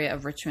Hill area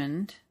of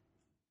Richmond,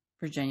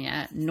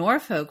 Virginia,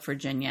 Norfolk,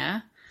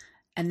 Virginia,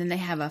 and then they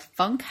have a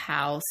Funk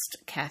House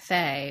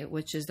Cafe,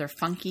 which is their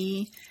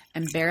funky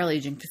and barrel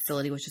aging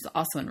facility, which is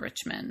also in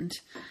Richmond.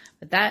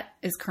 But that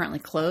is currently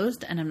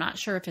closed, and I'm not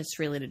sure if it's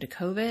related to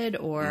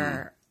COVID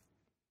or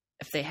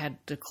if they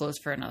had to close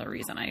for another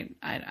reason.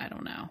 I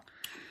don't know.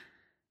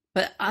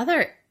 But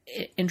other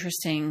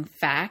interesting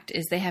fact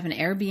is they have an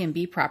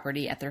Airbnb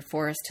property at their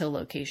Forest Hill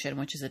location,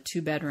 which is a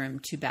 2-bedroom,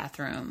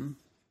 2-bathroom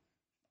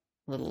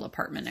little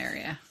apartment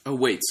area. Oh,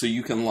 wait, so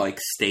you can like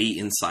stay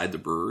inside the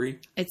brewery?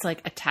 It's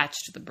like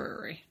attached to the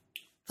brewery.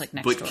 It's like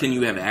next door. But can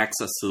you have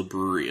access to the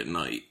brewery at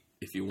night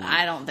if you want?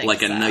 I don't think like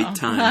so. Like a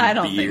nighttime I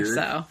don't beer? think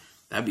so.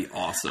 That'd be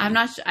awesome. I'm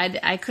not sure.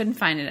 I couldn't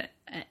find it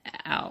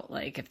out,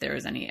 like if there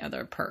was any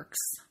other perks.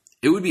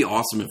 It would be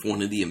awesome if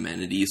one of the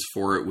amenities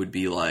for it would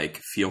be like,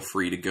 feel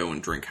free to go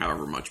and drink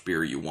however much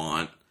beer you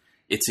want.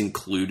 It's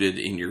included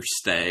in your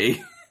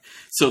stay.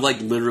 So like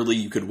literally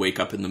you could wake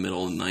up in the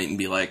middle of the night and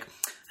be like,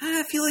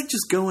 I feel like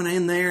just going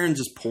in there and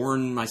just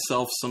pouring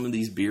myself some of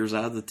these beers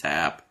out of the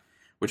tap,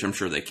 which I'm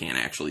sure they can't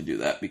actually do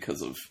that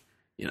because of,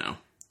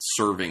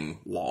 serving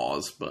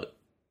laws, but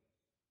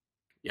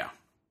yeah.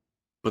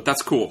 But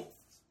that's cool.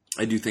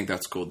 I do think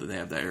that's cool that they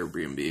have that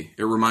Airbnb.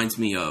 It reminds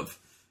me of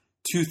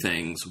 2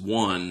 things.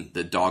 One,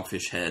 that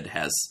Dogfish Head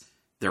has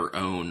their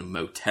own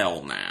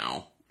motel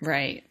now.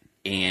 Right.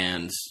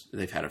 And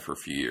they've had it for a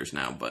few years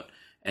now.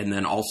 And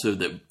then also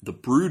that the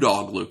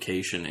Brewdog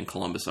location in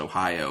Columbus,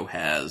 Ohio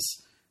has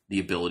the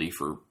ability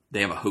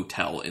they have a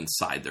hotel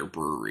inside their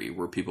brewery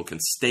where people can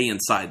stay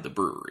inside the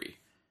brewery,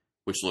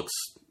 which looks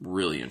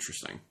really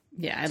interesting.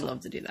 Yeah, I'd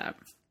love to do that.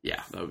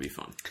 Yeah, that would be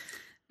fun.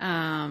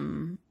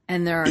 And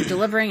they're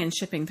delivering and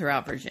shipping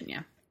throughout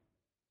Virginia.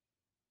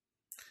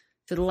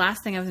 So the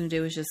last thing I was going to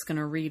do is just going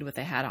to read what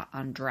they had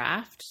on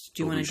draft.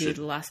 Do you want to do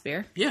the last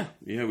beer? Yeah,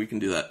 we can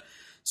do that.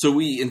 So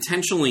we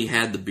intentionally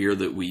had the beer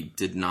that we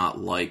did not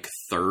like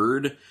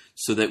third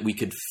so that we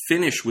could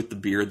finish with the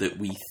beer that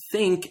we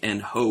think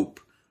and hope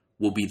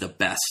will be the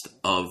best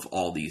of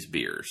all these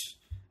beers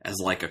as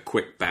like a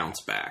quick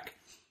bounce back.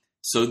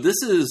 So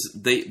this is,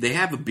 they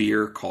have a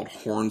beer called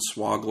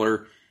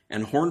Hornswogler,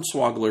 and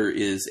Hornswogler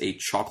is a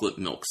chocolate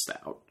milk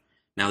stout.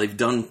 Now they've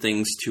done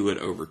things to it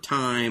over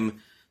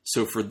time.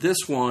 So for this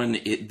one,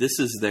 this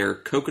is their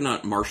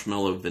coconut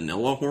marshmallow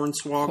vanilla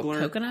hornswoggler.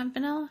 Coconut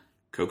vanilla?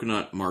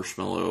 Coconut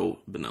marshmallow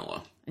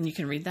vanilla. And you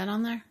can read that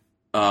on there?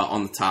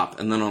 On the top,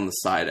 and then on the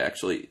side,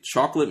 actually.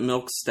 Chocolate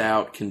milk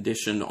stout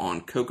conditioned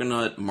on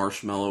coconut,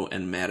 marshmallow,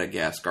 and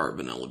Madagascar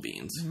vanilla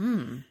beans.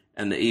 Mm.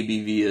 And the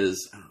ABV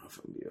is, I don't know if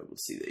I'm going to be able to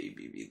see the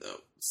ABV,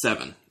 though.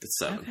 7. It's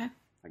 7. Okay.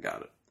 I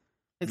got it.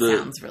 It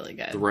sounds really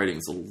good. The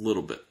writing's a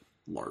little bit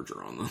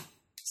larger on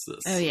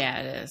this. Oh, yeah,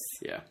 it is.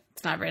 Yeah.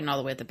 It's not written all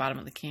the way at the bottom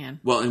of the can.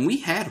 Well, and we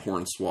had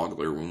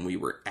Hornswoggler when we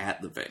were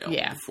at the Vale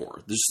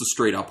before. This is the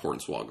straight-up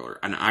Hornswoggler,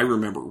 and I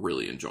remember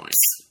really enjoying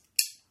it.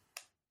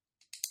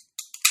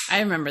 I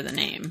remember the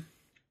name.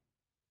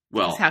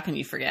 Well, how can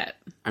you forget?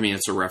 I mean,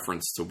 it's a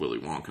reference to Willy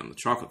Wonka and the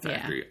Chocolate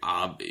Factory,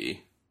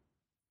 obvi.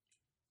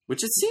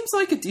 Which it seems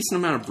like a decent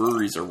amount of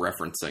breweries are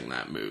referencing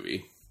that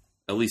movie.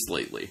 At least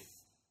lately.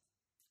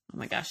 Oh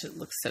my gosh, it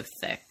looks so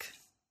thick.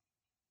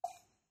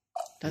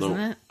 Doesn't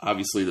it?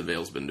 Obviously, the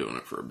Vale's been doing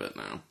it for a bit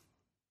now.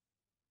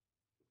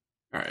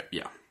 Alright,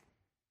 yeah.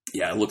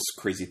 Yeah, it looks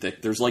crazy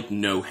thick. There's like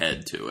no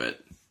head to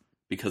it.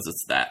 Because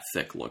it's that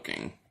thick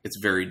looking. It's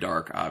very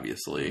dark,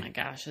 obviously. Oh my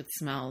gosh, it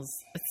smells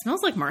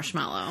like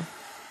marshmallow.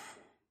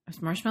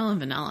 It's marshmallow and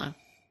vanilla.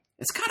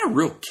 It's got a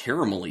real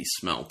caramelly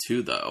smell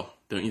too, though.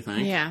 Don't you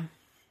think? Yeah. Do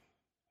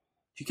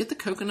you get the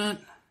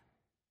coconut?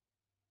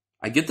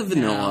 I get the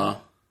vanilla.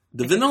 No.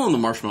 The vanilla and the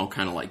marshmallow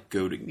kind of like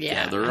go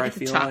together, I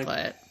feel like.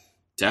 Chocolate.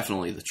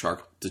 Definitely the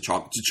chocolate. The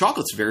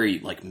chocolate's very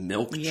like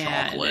milk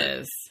chocolate. It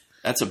is.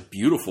 That's a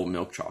beautiful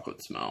milk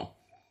chocolate smell.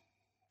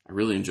 I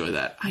really enjoy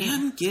that. I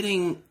am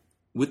getting...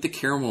 With the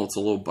caramel, it's a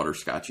little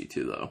butterscotchy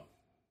too, though.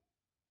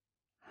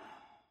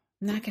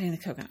 I'm not getting the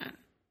coconut.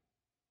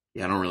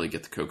 Yeah, I don't really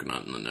get the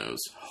coconut in the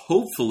nose.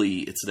 Hopefully,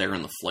 it's there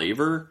in the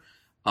flavor.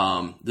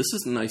 This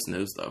is a nice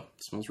nose, though.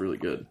 It smells really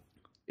good.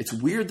 It's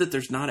weird that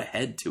there's not a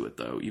head to it,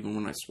 though, even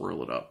when I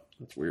swirl it up.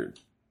 That's weird.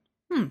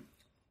 It's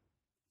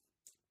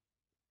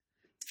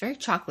very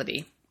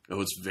chocolatey.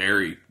 Oh, it's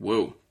very...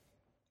 Whoa.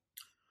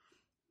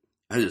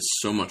 That is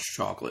so much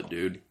chocolate,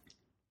 dude.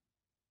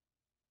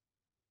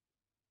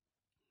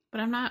 But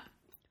I'm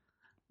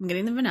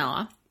getting the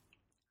vanilla.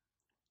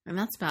 And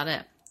that's about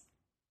it.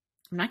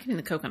 I'm not getting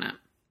the coconut.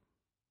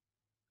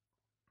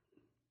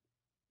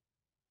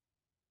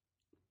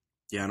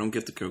 Yeah, I don't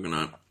get the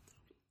coconut.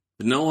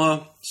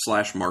 Vanilla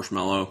 /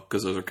 marshmallow,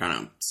 because those are kind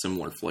of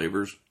similar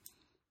flavors.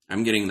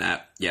 I'm getting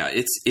that. Yeah,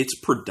 it's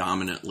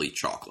predominantly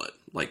chocolate.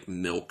 Like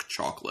milk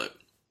chocolate.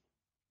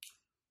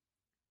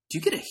 Do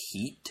you get a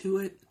heat to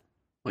it?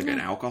 Like an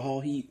alcohol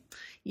heat?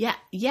 Yeah,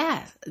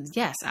 yes,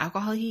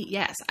 alcohol heat,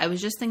 yes. I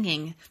was just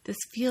thinking, this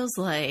feels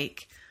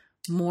like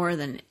more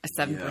than a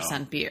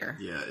 7% beer.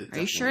 Yeah. Are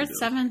you sure it's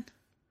 7?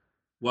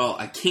 Well,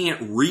 I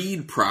can't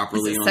read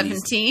properly on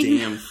 17? These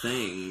damn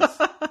things.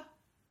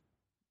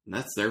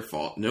 That's their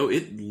fault. No,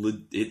 it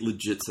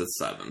legit says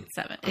 7.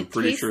 7. I'm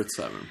pretty sure it's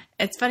 7.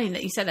 It's funny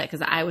that you said that,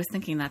 because I was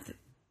thinking that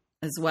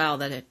as well,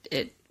 that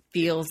it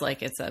feels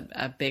like it's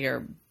a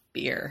bigger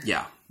beer.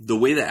 Yeah. The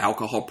way the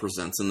alcohol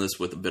presents in this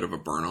with a bit of a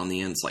burn on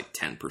the end is like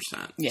 10%.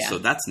 Yeah. So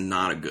that's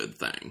not a good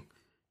thing.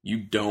 You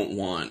don't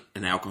want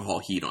an alcohol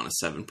heat on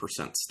a 7%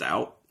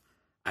 stout.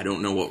 I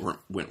don't know what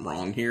went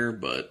wrong here,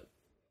 but...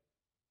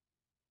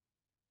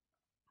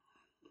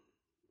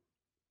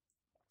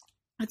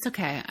 It's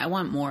okay. I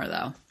want more,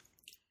 though.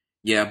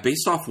 Yeah,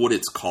 based off what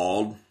it's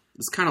called,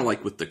 it's kind of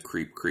like with the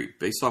Creep.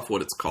 Based off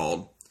what it's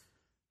called,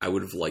 I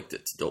would have liked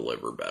it to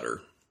deliver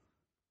better.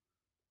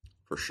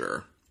 For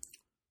sure.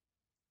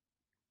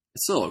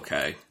 It's still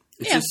okay.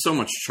 It's just so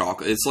much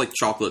chocolate. It's like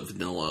chocolate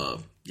vanilla.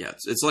 Yeah,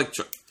 it's like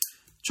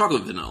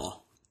chocolate vanilla.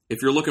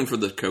 If you're looking for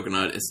the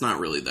coconut, it's not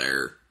really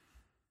there.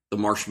 The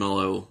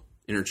marshmallow,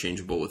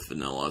 interchangeable with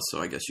vanilla, so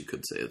I guess you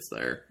could say it's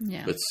there.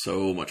 Yeah. But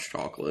so much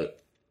chocolate.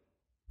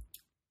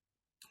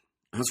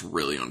 That's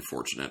really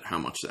unfortunate how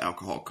much the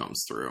alcohol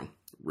comes through.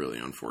 Really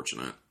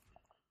unfortunate.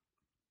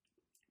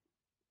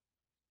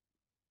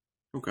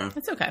 Okay.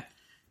 It's okay.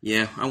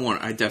 Yeah,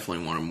 I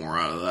definitely wanted more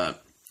out of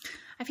that.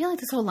 I feel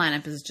like this whole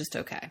lineup is just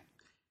okay.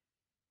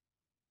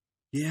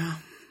 Yeah.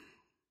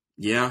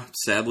 Yeah,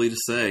 sadly to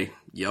say.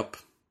 Yep.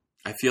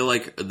 I feel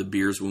like the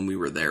beers when we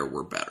were there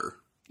were better.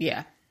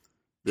 Yeah.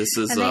 This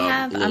is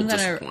a little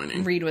disappointing. I'm going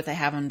to read what they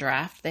have on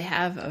draft. They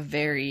have a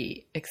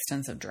very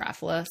extensive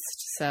draft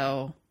list,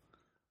 so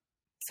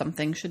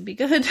something should be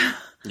good.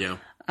 Yeah.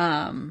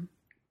 I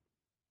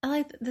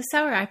like the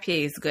sour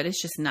IPA is good.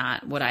 It's just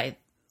not what I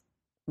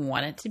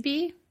want it to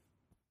be.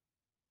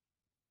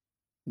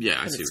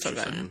 Yeah, I see what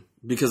you're saying.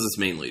 Because it's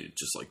mainly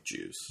just like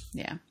juice.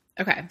 Yeah.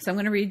 Okay, so I'm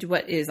going to read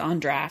what is on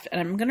draft, and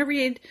I'm going to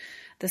read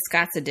the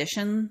Scott's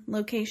Edition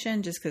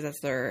location just because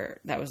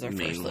that was their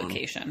first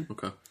location.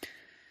 Okay.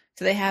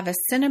 So they have a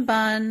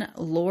Cinnabon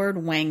Lord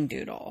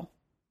Wangdoodle,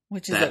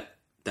 which is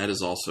that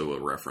is also a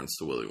reference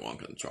to Willy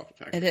Wonka and the Chocolate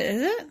Factory.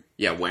 Is it?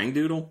 Yeah,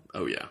 Wangdoodle?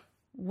 Oh, yeah.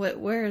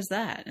 Where is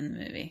that in the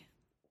movie?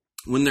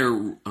 When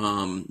they're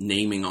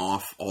naming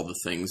off all the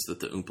things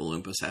that the Oompa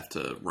Loompas have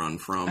to run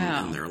from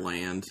in their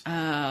land.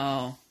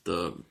 Oh.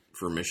 The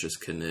Vermicious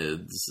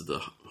Canids,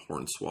 the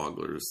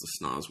Hornswogglers, the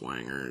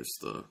Snozwangers,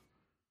 the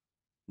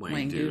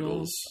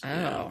Wangdoodles. Oh.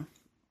 Yeah.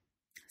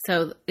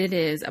 So it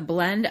is a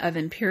blend of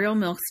imperial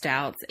milk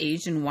stouts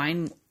aged in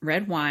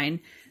red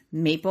wine,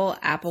 maple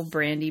apple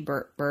brandy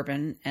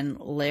bourbon, and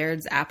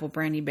Laird's apple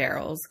brandy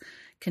barrels,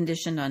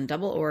 conditioned on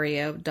double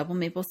Oreo, double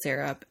maple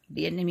syrup,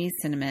 Vietnamese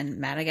cinnamon,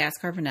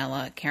 Madagascar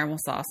vanilla, caramel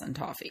sauce, and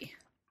toffee.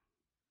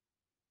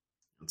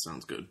 That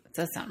sounds good. That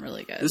does sound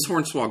really good. This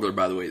Hornswoggler,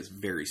 by the way, is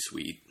very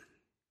sweet.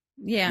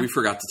 Yeah. We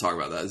forgot to talk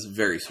about that. It's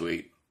very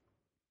sweet.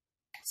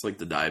 It's like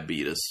the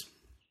diabetes.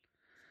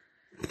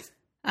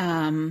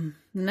 The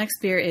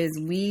next beer is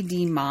Wee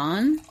Di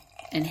Mon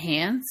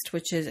Enhanced,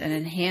 which is an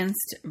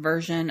enhanced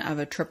version of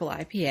a triple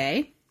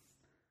IPA.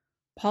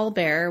 Paul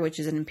Bear, which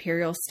is an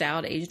imperial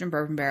stout aged in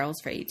bourbon barrels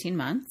for 18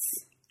 months.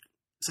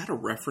 Is that a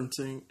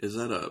referencing? Is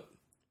that a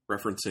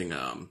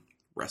referencing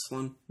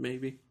wrestling,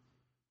 maybe?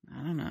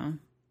 I don't know.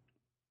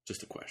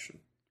 Just a question.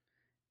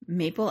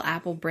 Maple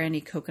apple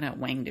brandy coconut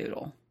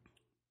Wangdoodle.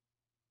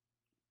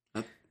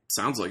 That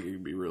sounds like it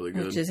could be really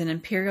good. Which is an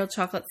imperial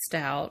chocolate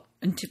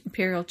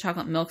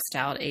milk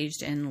stout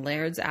aged in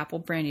Laird's apple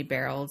brandy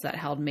barrels that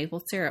held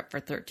maple syrup for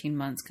 13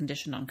 months,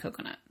 conditioned on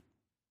coconut.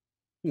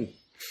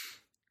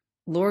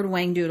 Lord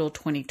Wangdoodle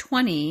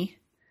 2020,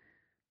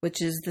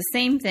 which is the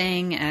same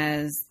thing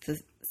as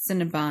the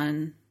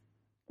Cinnabon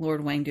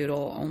Lord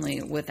Wangdoodle,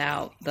 only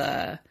without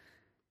the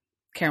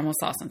caramel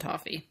sauce and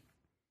toffee.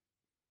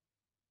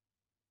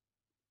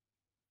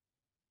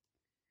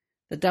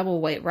 The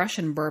Double White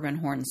Russian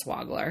Bourbon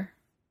Hornswoggler,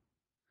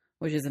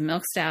 which is a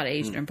milk stout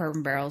aged in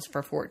bourbon barrels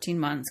for 14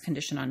 months,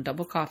 conditioned on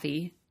double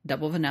coffee,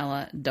 double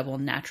vanilla, double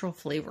natural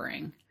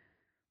flavoring.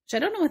 Which I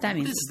don't know what that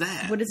means. What is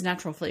that? What is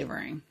natural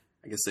flavoring?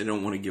 I guess they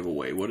don't want to give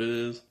away what it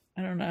is.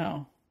 I don't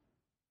know.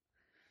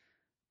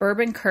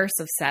 Bourbon Curse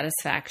of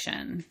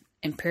Satisfaction.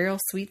 Imperial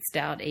Sweet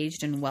Stout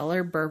aged in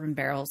Weller bourbon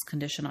barrels,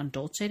 conditioned on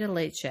dulce de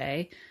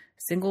leche,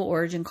 single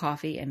origin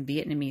coffee, and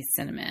Vietnamese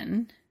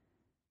cinnamon.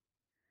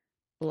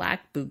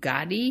 Black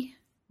Bugatti,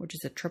 which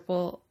is a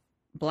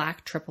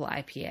black triple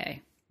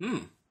IPA.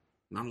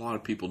 Not a lot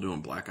of people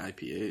doing black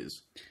IPAs.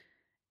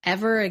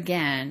 Ever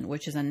Again,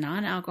 which is a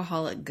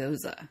non-alcoholic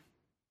Goza.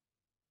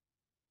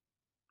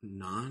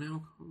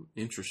 Non-alcoholic?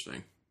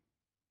 Interesting.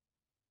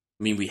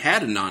 I mean, we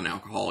had a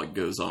non-alcoholic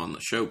Goza on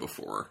the show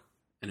before,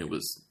 and it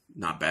was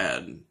not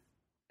bad.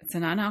 It's a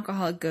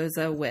non-alcoholic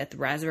Goza with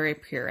raspberry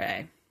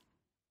puree.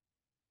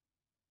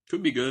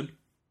 Could be good.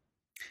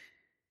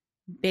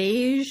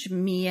 Beige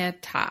Mia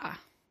Ta,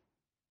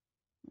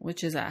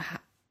 which is a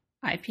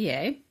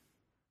IPA.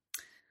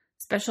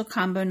 Special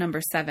Combo number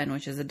 7,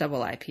 which is a double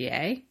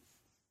IPA.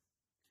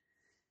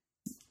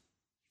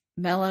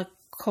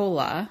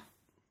 Melacola,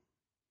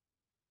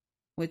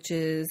 which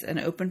is an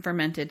open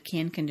fermented,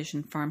 can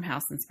conditioned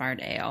farmhouse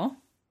inspired ale,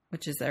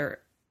 which is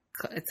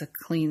it's a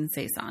clean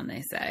saison,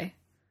 they say.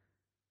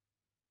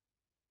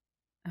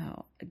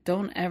 Oh, I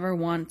don't ever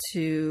want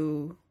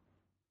to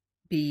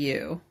be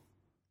you.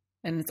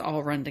 And it's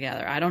all run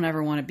together. I don't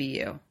ever want to be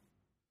you.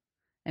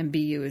 And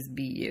BU is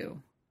BU.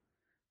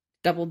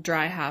 Double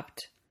dry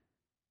hopped,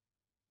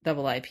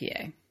 double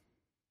IPA.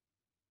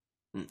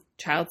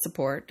 Child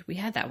Support. We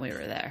had that when we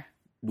were there.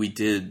 We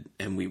did,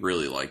 and we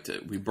really liked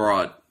it. We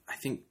brought, I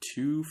think,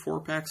 2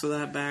 4-packs of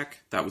that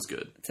back. That was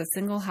good. It's a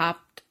single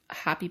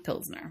hoppy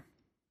Pilsner.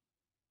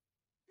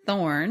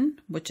 Thorn,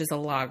 which is a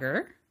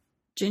lager.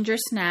 Ginger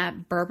Snap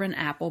Bourbon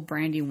Apple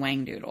Brandy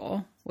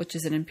Wangdoodle, which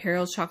is an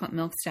imperial chocolate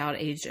milk stout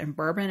aged in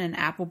bourbon and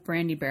apple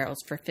brandy barrels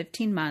for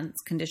 15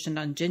 months, conditioned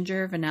on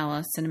ginger,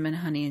 vanilla, cinnamon,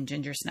 honey, and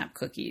ginger snap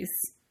cookies.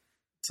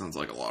 Sounds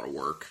like a lot of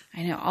work.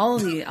 I know.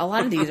 A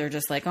lot of these are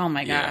just like, oh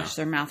my gosh,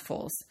 they're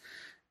mouthfuls.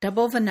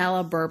 Double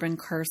Vanilla Bourbon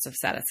Curse of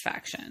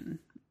Satisfaction,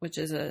 which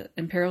is an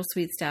imperial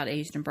sweet stout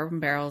aged in bourbon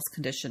barrels,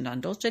 conditioned on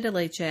dulce de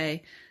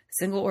leche,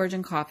 single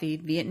origin coffee,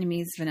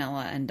 Vietnamese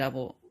cinnamon,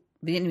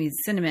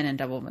 and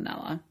double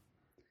vanilla.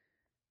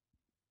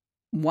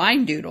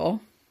 Wangdoodle,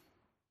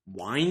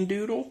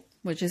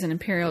 which is an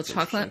imperial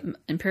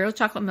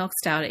chocolate milk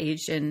stout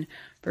aged in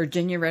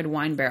Virginia red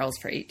wine barrels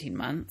for 18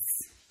 months.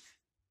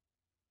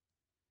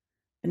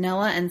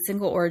 Vanilla and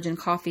single origin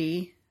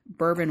coffee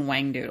bourbon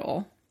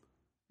Wangdoodle,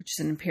 which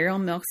is an imperial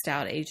milk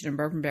stout aged in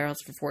bourbon barrels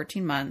for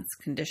 14 months,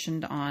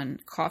 conditioned on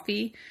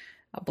coffee,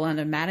 a blend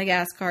of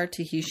Madagascar,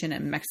 Tahitian,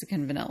 and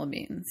Mexican vanilla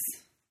beans.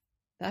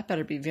 That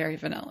better be very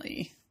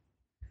vanilla-y.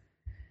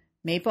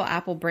 Maple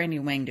apple brandy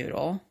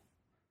Wangdoodle.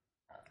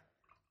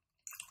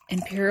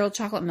 Imperial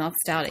chocolate milk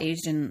stout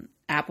aged in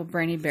apple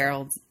brandy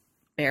barrels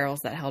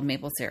that held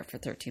maple syrup for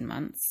 13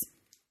 months.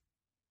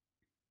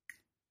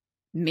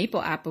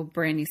 Maple apple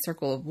brandy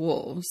Circle of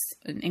Wolves,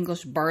 an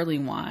English barley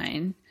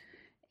wine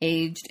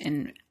aged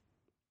in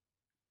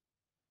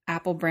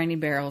apple brandy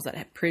barrels that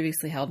had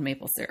previously held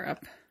maple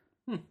syrup.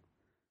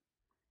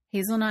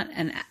 Hazelnut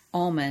and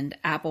almond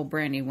apple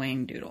brandy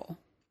Wangdoodle.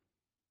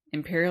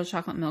 Imperial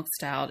chocolate milk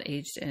stout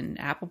aged in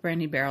apple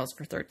brandy barrels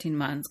for 13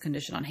 months,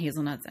 conditioned on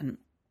hazelnuts and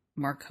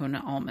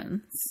Marcona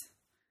almonds.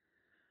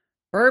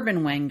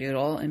 Bourbon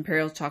Wangdoodle,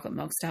 imperial chocolate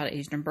milk stout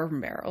aged in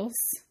bourbon barrels.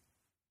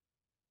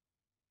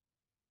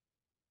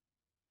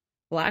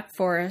 Black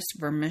Forest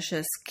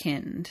Vermicious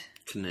Kind.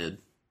 Knid.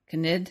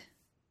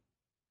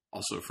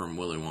 Also from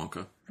Willy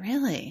Wonka.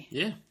 Really?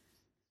 Yeah.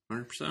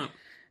 100%.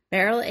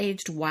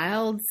 Barrel-aged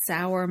wild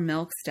sour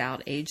milk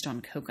stout aged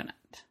on coconut.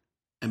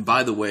 And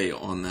by the way,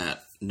 on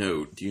that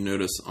note, do you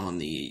notice on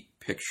the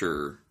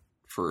picture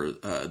for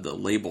the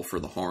label for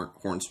the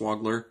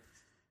Hornswoggler,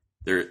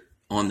 there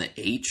on the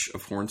H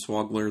of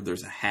Hornswoggler,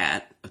 there's a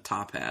hat, a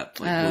top hat,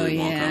 like Willy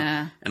Wonka.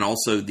 Yeah. And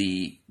also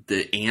the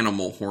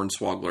animal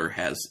Hornswoggler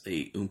has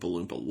a Oompa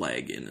Loompa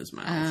leg in his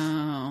mouth.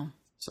 Oh.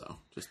 So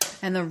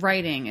just And the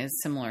writing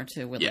is similar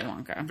to Willy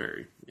Wonka.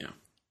 Very, yeah.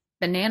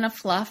 Banana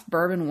Fluff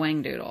Bourbon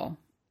Wangdoodle.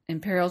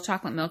 Imperial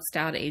chocolate milk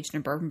stout aged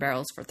in bourbon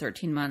barrels for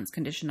 13 months,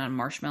 conditioned on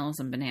marshmallows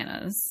and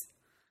bananas.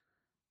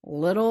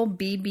 Little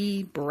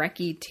BB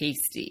Brekkie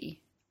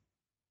Tasty.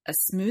 A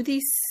smoothie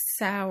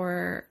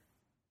sour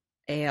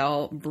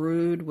ale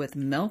brewed with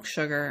milk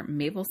sugar,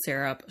 maple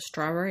syrup,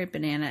 strawberry,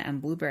 banana,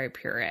 and blueberry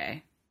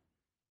puree.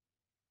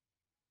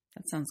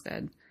 That sounds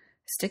good.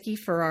 Sticky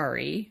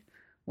Ferrari,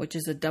 which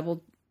is a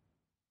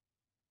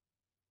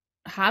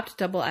hopped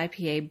double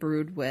IPA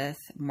brewed with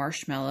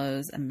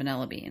marshmallows and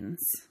vanilla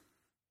beans.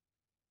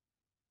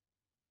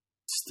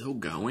 Still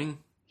going?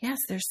 Yes,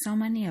 there's so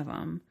many of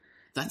them.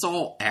 That's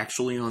all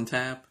actually on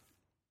tap?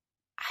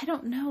 I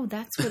don't know.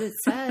 That's what it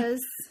says.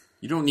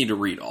 You don't need to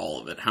read all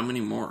of it. How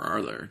many more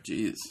are there?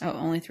 Jeez. Oh,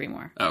 only 3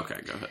 more. Okay,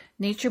 go ahead.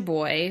 Nature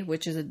Boy,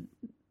 which is a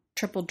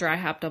triple dry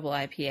hop double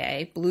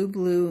IPA.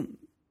 Blue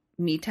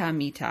Mita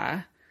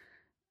Mita.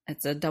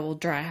 It's a double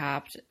dry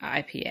hopped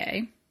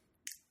IPA.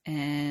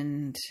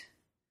 And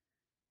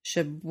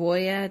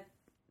Shibuya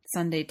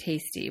Sunday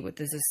Tasty, which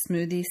is a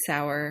smoothie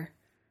sour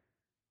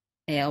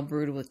ale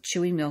brewed with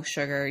chewy milk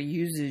sugar,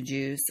 yuzu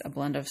juice, a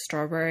blend of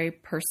strawberry,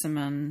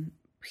 persimmon,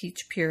 peach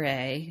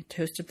puree,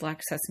 toasted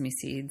black sesame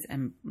seeds,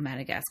 and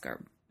Madagascar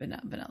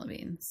vanilla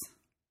beans.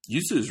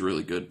 Yuzu is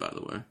really good, by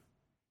the way.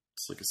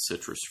 It's like a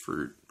citrus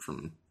fruit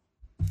from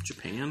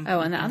Japan. Oh,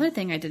 and the other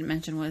thing I didn't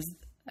mention was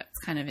that's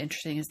kind of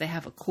interesting is they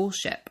have a cool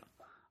ship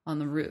on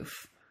the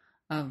roof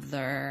of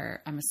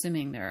their, I'm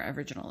assuming their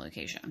original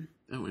location.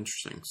 Oh,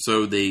 interesting.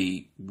 So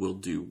they will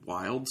do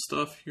wild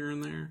stuff here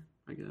and there,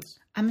 I guess.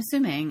 I'm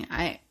assuming.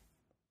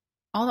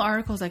 All the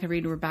articles I could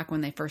read were back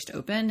when they first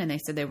opened, and they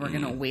said they were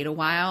going to wait a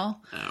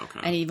while. Oh, okay.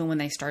 And even when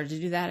they started to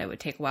do that, it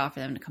would take a while for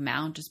them to come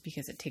out, just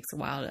because it takes a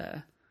while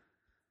to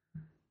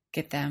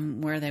get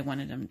them where they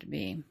wanted them to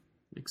be.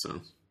 Makes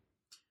sense.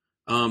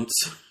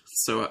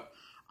 So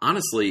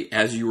honestly,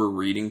 as you were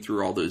reading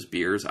through all those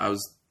beers, I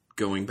was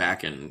going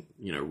back and,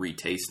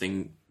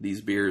 retasting these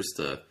beers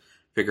to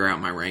figure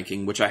out my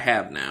ranking, which I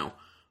have now.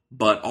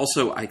 But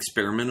also, I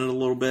experimented a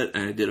little bit,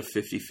 and I did a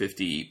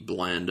 50-50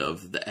 blend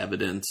of the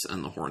Evidence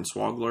and the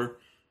Hornswoggler.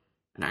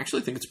 And I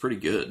actually think it's pretty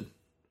good.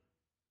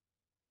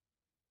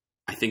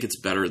 I think it's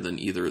better than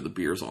either of the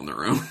beers on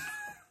their own.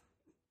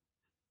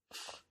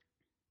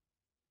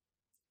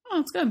 Oh,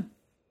 it's good.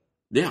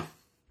 Yeah.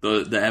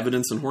 The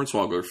Evidence and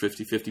Hornswoggler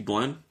 50-50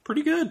 blend,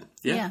 pretty good.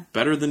 Yeah.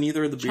 Better than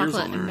either of the beers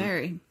on their own. Chocolate and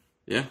berry.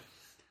 Yeah.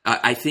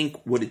 I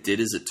think what it did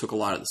is it took a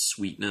lot of the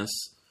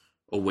sweetness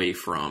away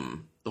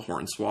from the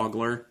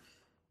Hornswoggler,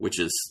 which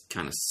is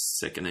kind of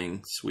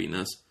sickening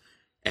sweetness,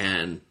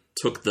 and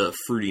took the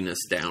fruitiness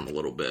down a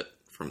little bit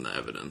from the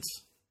Evidence.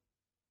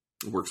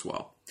 It works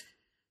well.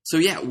 So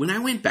yeah, when I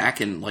went back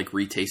and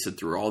retasted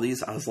through all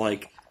these, I was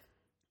like,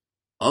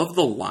 of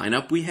the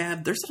lineup we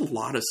had, there's a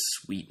lot of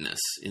sweetness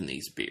in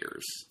these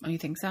beers. Oh, you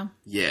think so?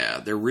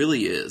 Yeah, there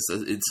really is.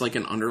 It's like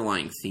an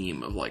underlying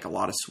theme of a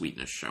lot of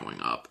sweetness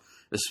showing up,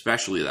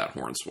 especially that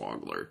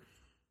Hornswoggler.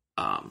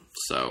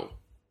 So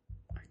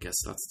I guess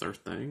that's their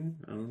thing.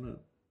 I don't know.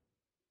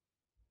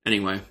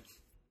 Anyway,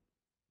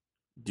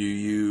 do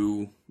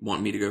you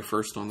want me to go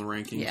first on the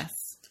rankings? Yes.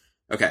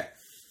 Okay.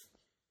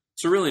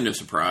 So really no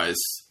surprise.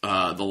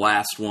 The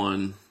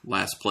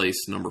last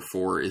place, number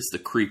 4, is the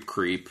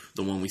Creep,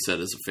 the one we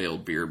said is a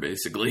failed beer,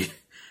 basically.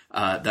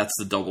 That's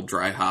the double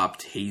dry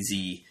hopped,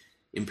 hazy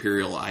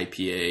Imperial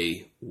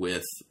IPA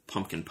with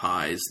pumpkin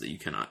pies that you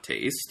cannot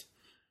taste.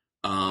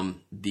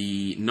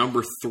 The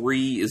number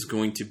 3 is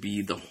going to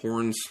be the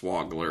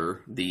Hornswoggler,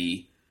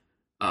 the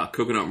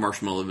coconut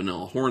marshmallow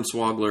vanilla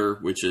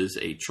Hornswoggler, which is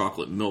a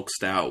chocolate milk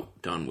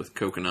stout done with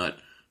coconut,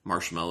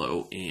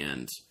 marshmallow,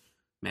 and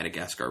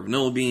Madagascar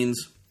vanilla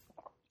beans.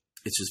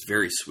 It's just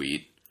very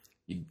sweet.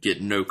 You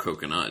get no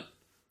coconut.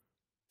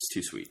 It's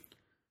too sweet.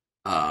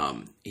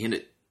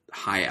 And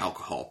high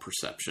alcohol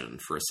perception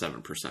for a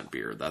 7%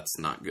 beer. That's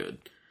not good.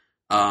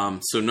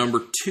 So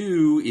number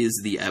 2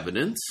 is the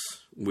Evidence,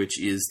 which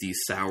is the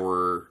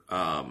sour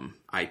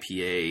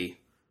IPA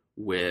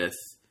with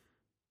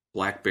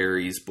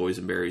blackberries,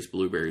 boysenberries,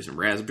 blueberries, and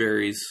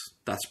raspberries.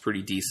 That's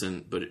pretty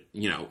decent, but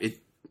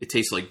it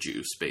tastes like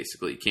juice,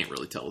 basically. You can't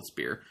really tell it's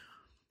beer.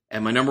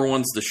 And my number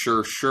 1's the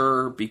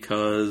Sure,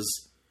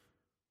 because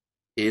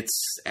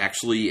it's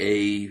actually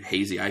a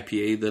hazy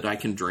IPA that I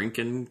can drink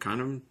and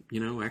kind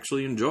of,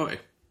 actually enjoy.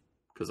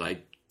 Because I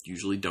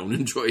usually don't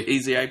enjoy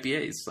hazy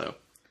IPAs, so.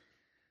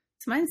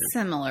 So mine's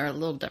similar, a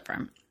little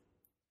different.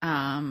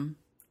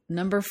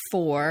 Number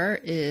 4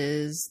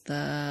 is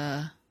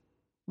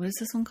what is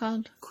this one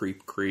called?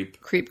 Creep. Creep.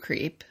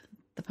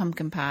 The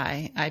Pumpkin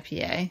Pie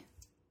IPA.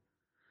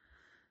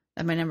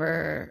 And my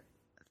number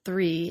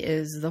 3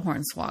 is the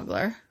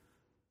Hornswoggler.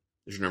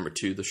 Is your number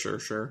 2 the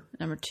Sure?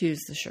 Number 2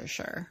 is the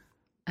Sure.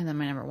 And then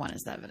my number 1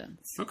 is the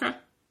Evidence. Okay.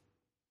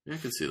 Yeah, I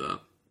can see that.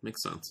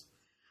 Makes sense.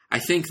 I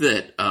think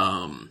that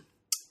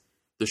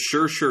the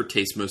Sure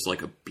tastes most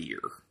like a beer.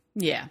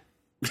 Yeah.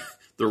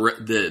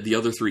 The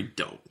other 3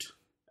 don't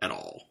at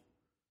all.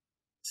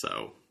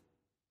 So,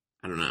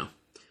 I don't know.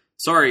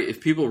 Sorry,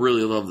 if people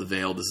really love the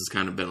Veil, this has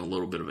kind of been a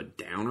little bit of a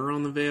downer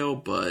on the Veil,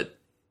 but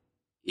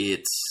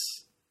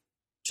it's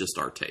just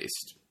our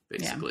taste,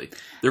 basically. Yeah.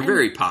 They're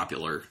very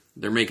popular.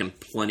 They're making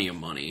plenty of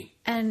money.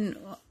 And,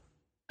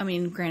 I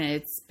mean,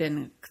 granted, it's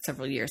been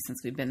several years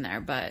since we've been there,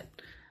 but,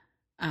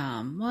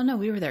 well, no,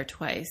 we were there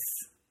twice.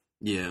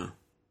 Yeah.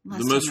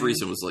 The most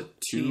recent was like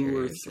 2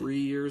 or 3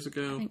 years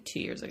ago. I think 2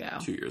 years ago.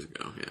 2 years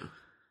ago,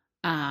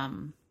 yeah.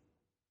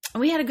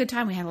 We had a good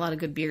time. We had a lot of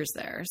good beers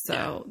there.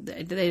 So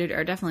they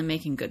are definitely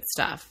making good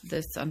stuff.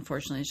 This,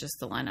 unfortunately, is just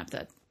the lineup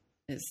that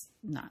is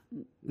not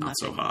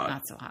so hot.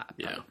 Not so hot.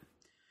 Yeah. But.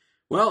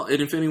 Well, and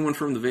if anyone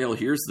from the Veil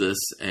hears this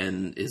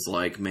and is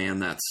like, man,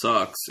 that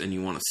sucks, and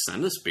you want to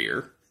send us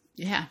beer.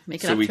 Yeah,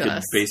 make it so up we to could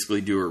us.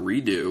 basically do a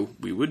redo.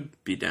 We would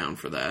be down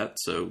for that.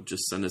 So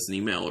just send us an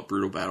email at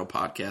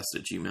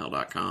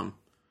brutalbattlepodcast@gmail.com.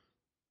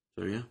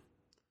 So, yeah.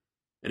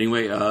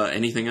 Anyway,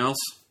 anything else?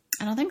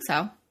 I don't think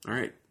so. All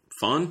right.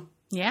 Fun?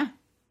 Yeah.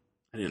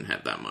 I didn't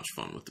have that much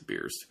fun with the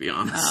beers, to be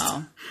honest.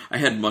 Oh. I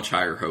had much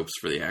higher hopes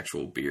for the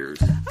actual beers.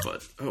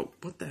 But,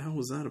 what the hell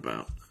was that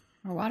about?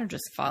 Our water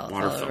just fell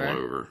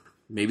over.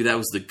 Maybe that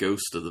was the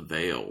ghost of the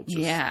Veil.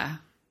 Just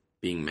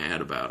being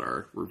mad about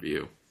our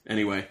review.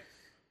 Anyway,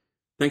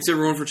 thanks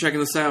everyone for checking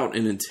this out.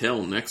 And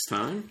until next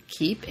time,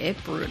 keep it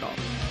brutal.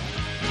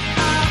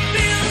 I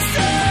feel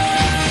so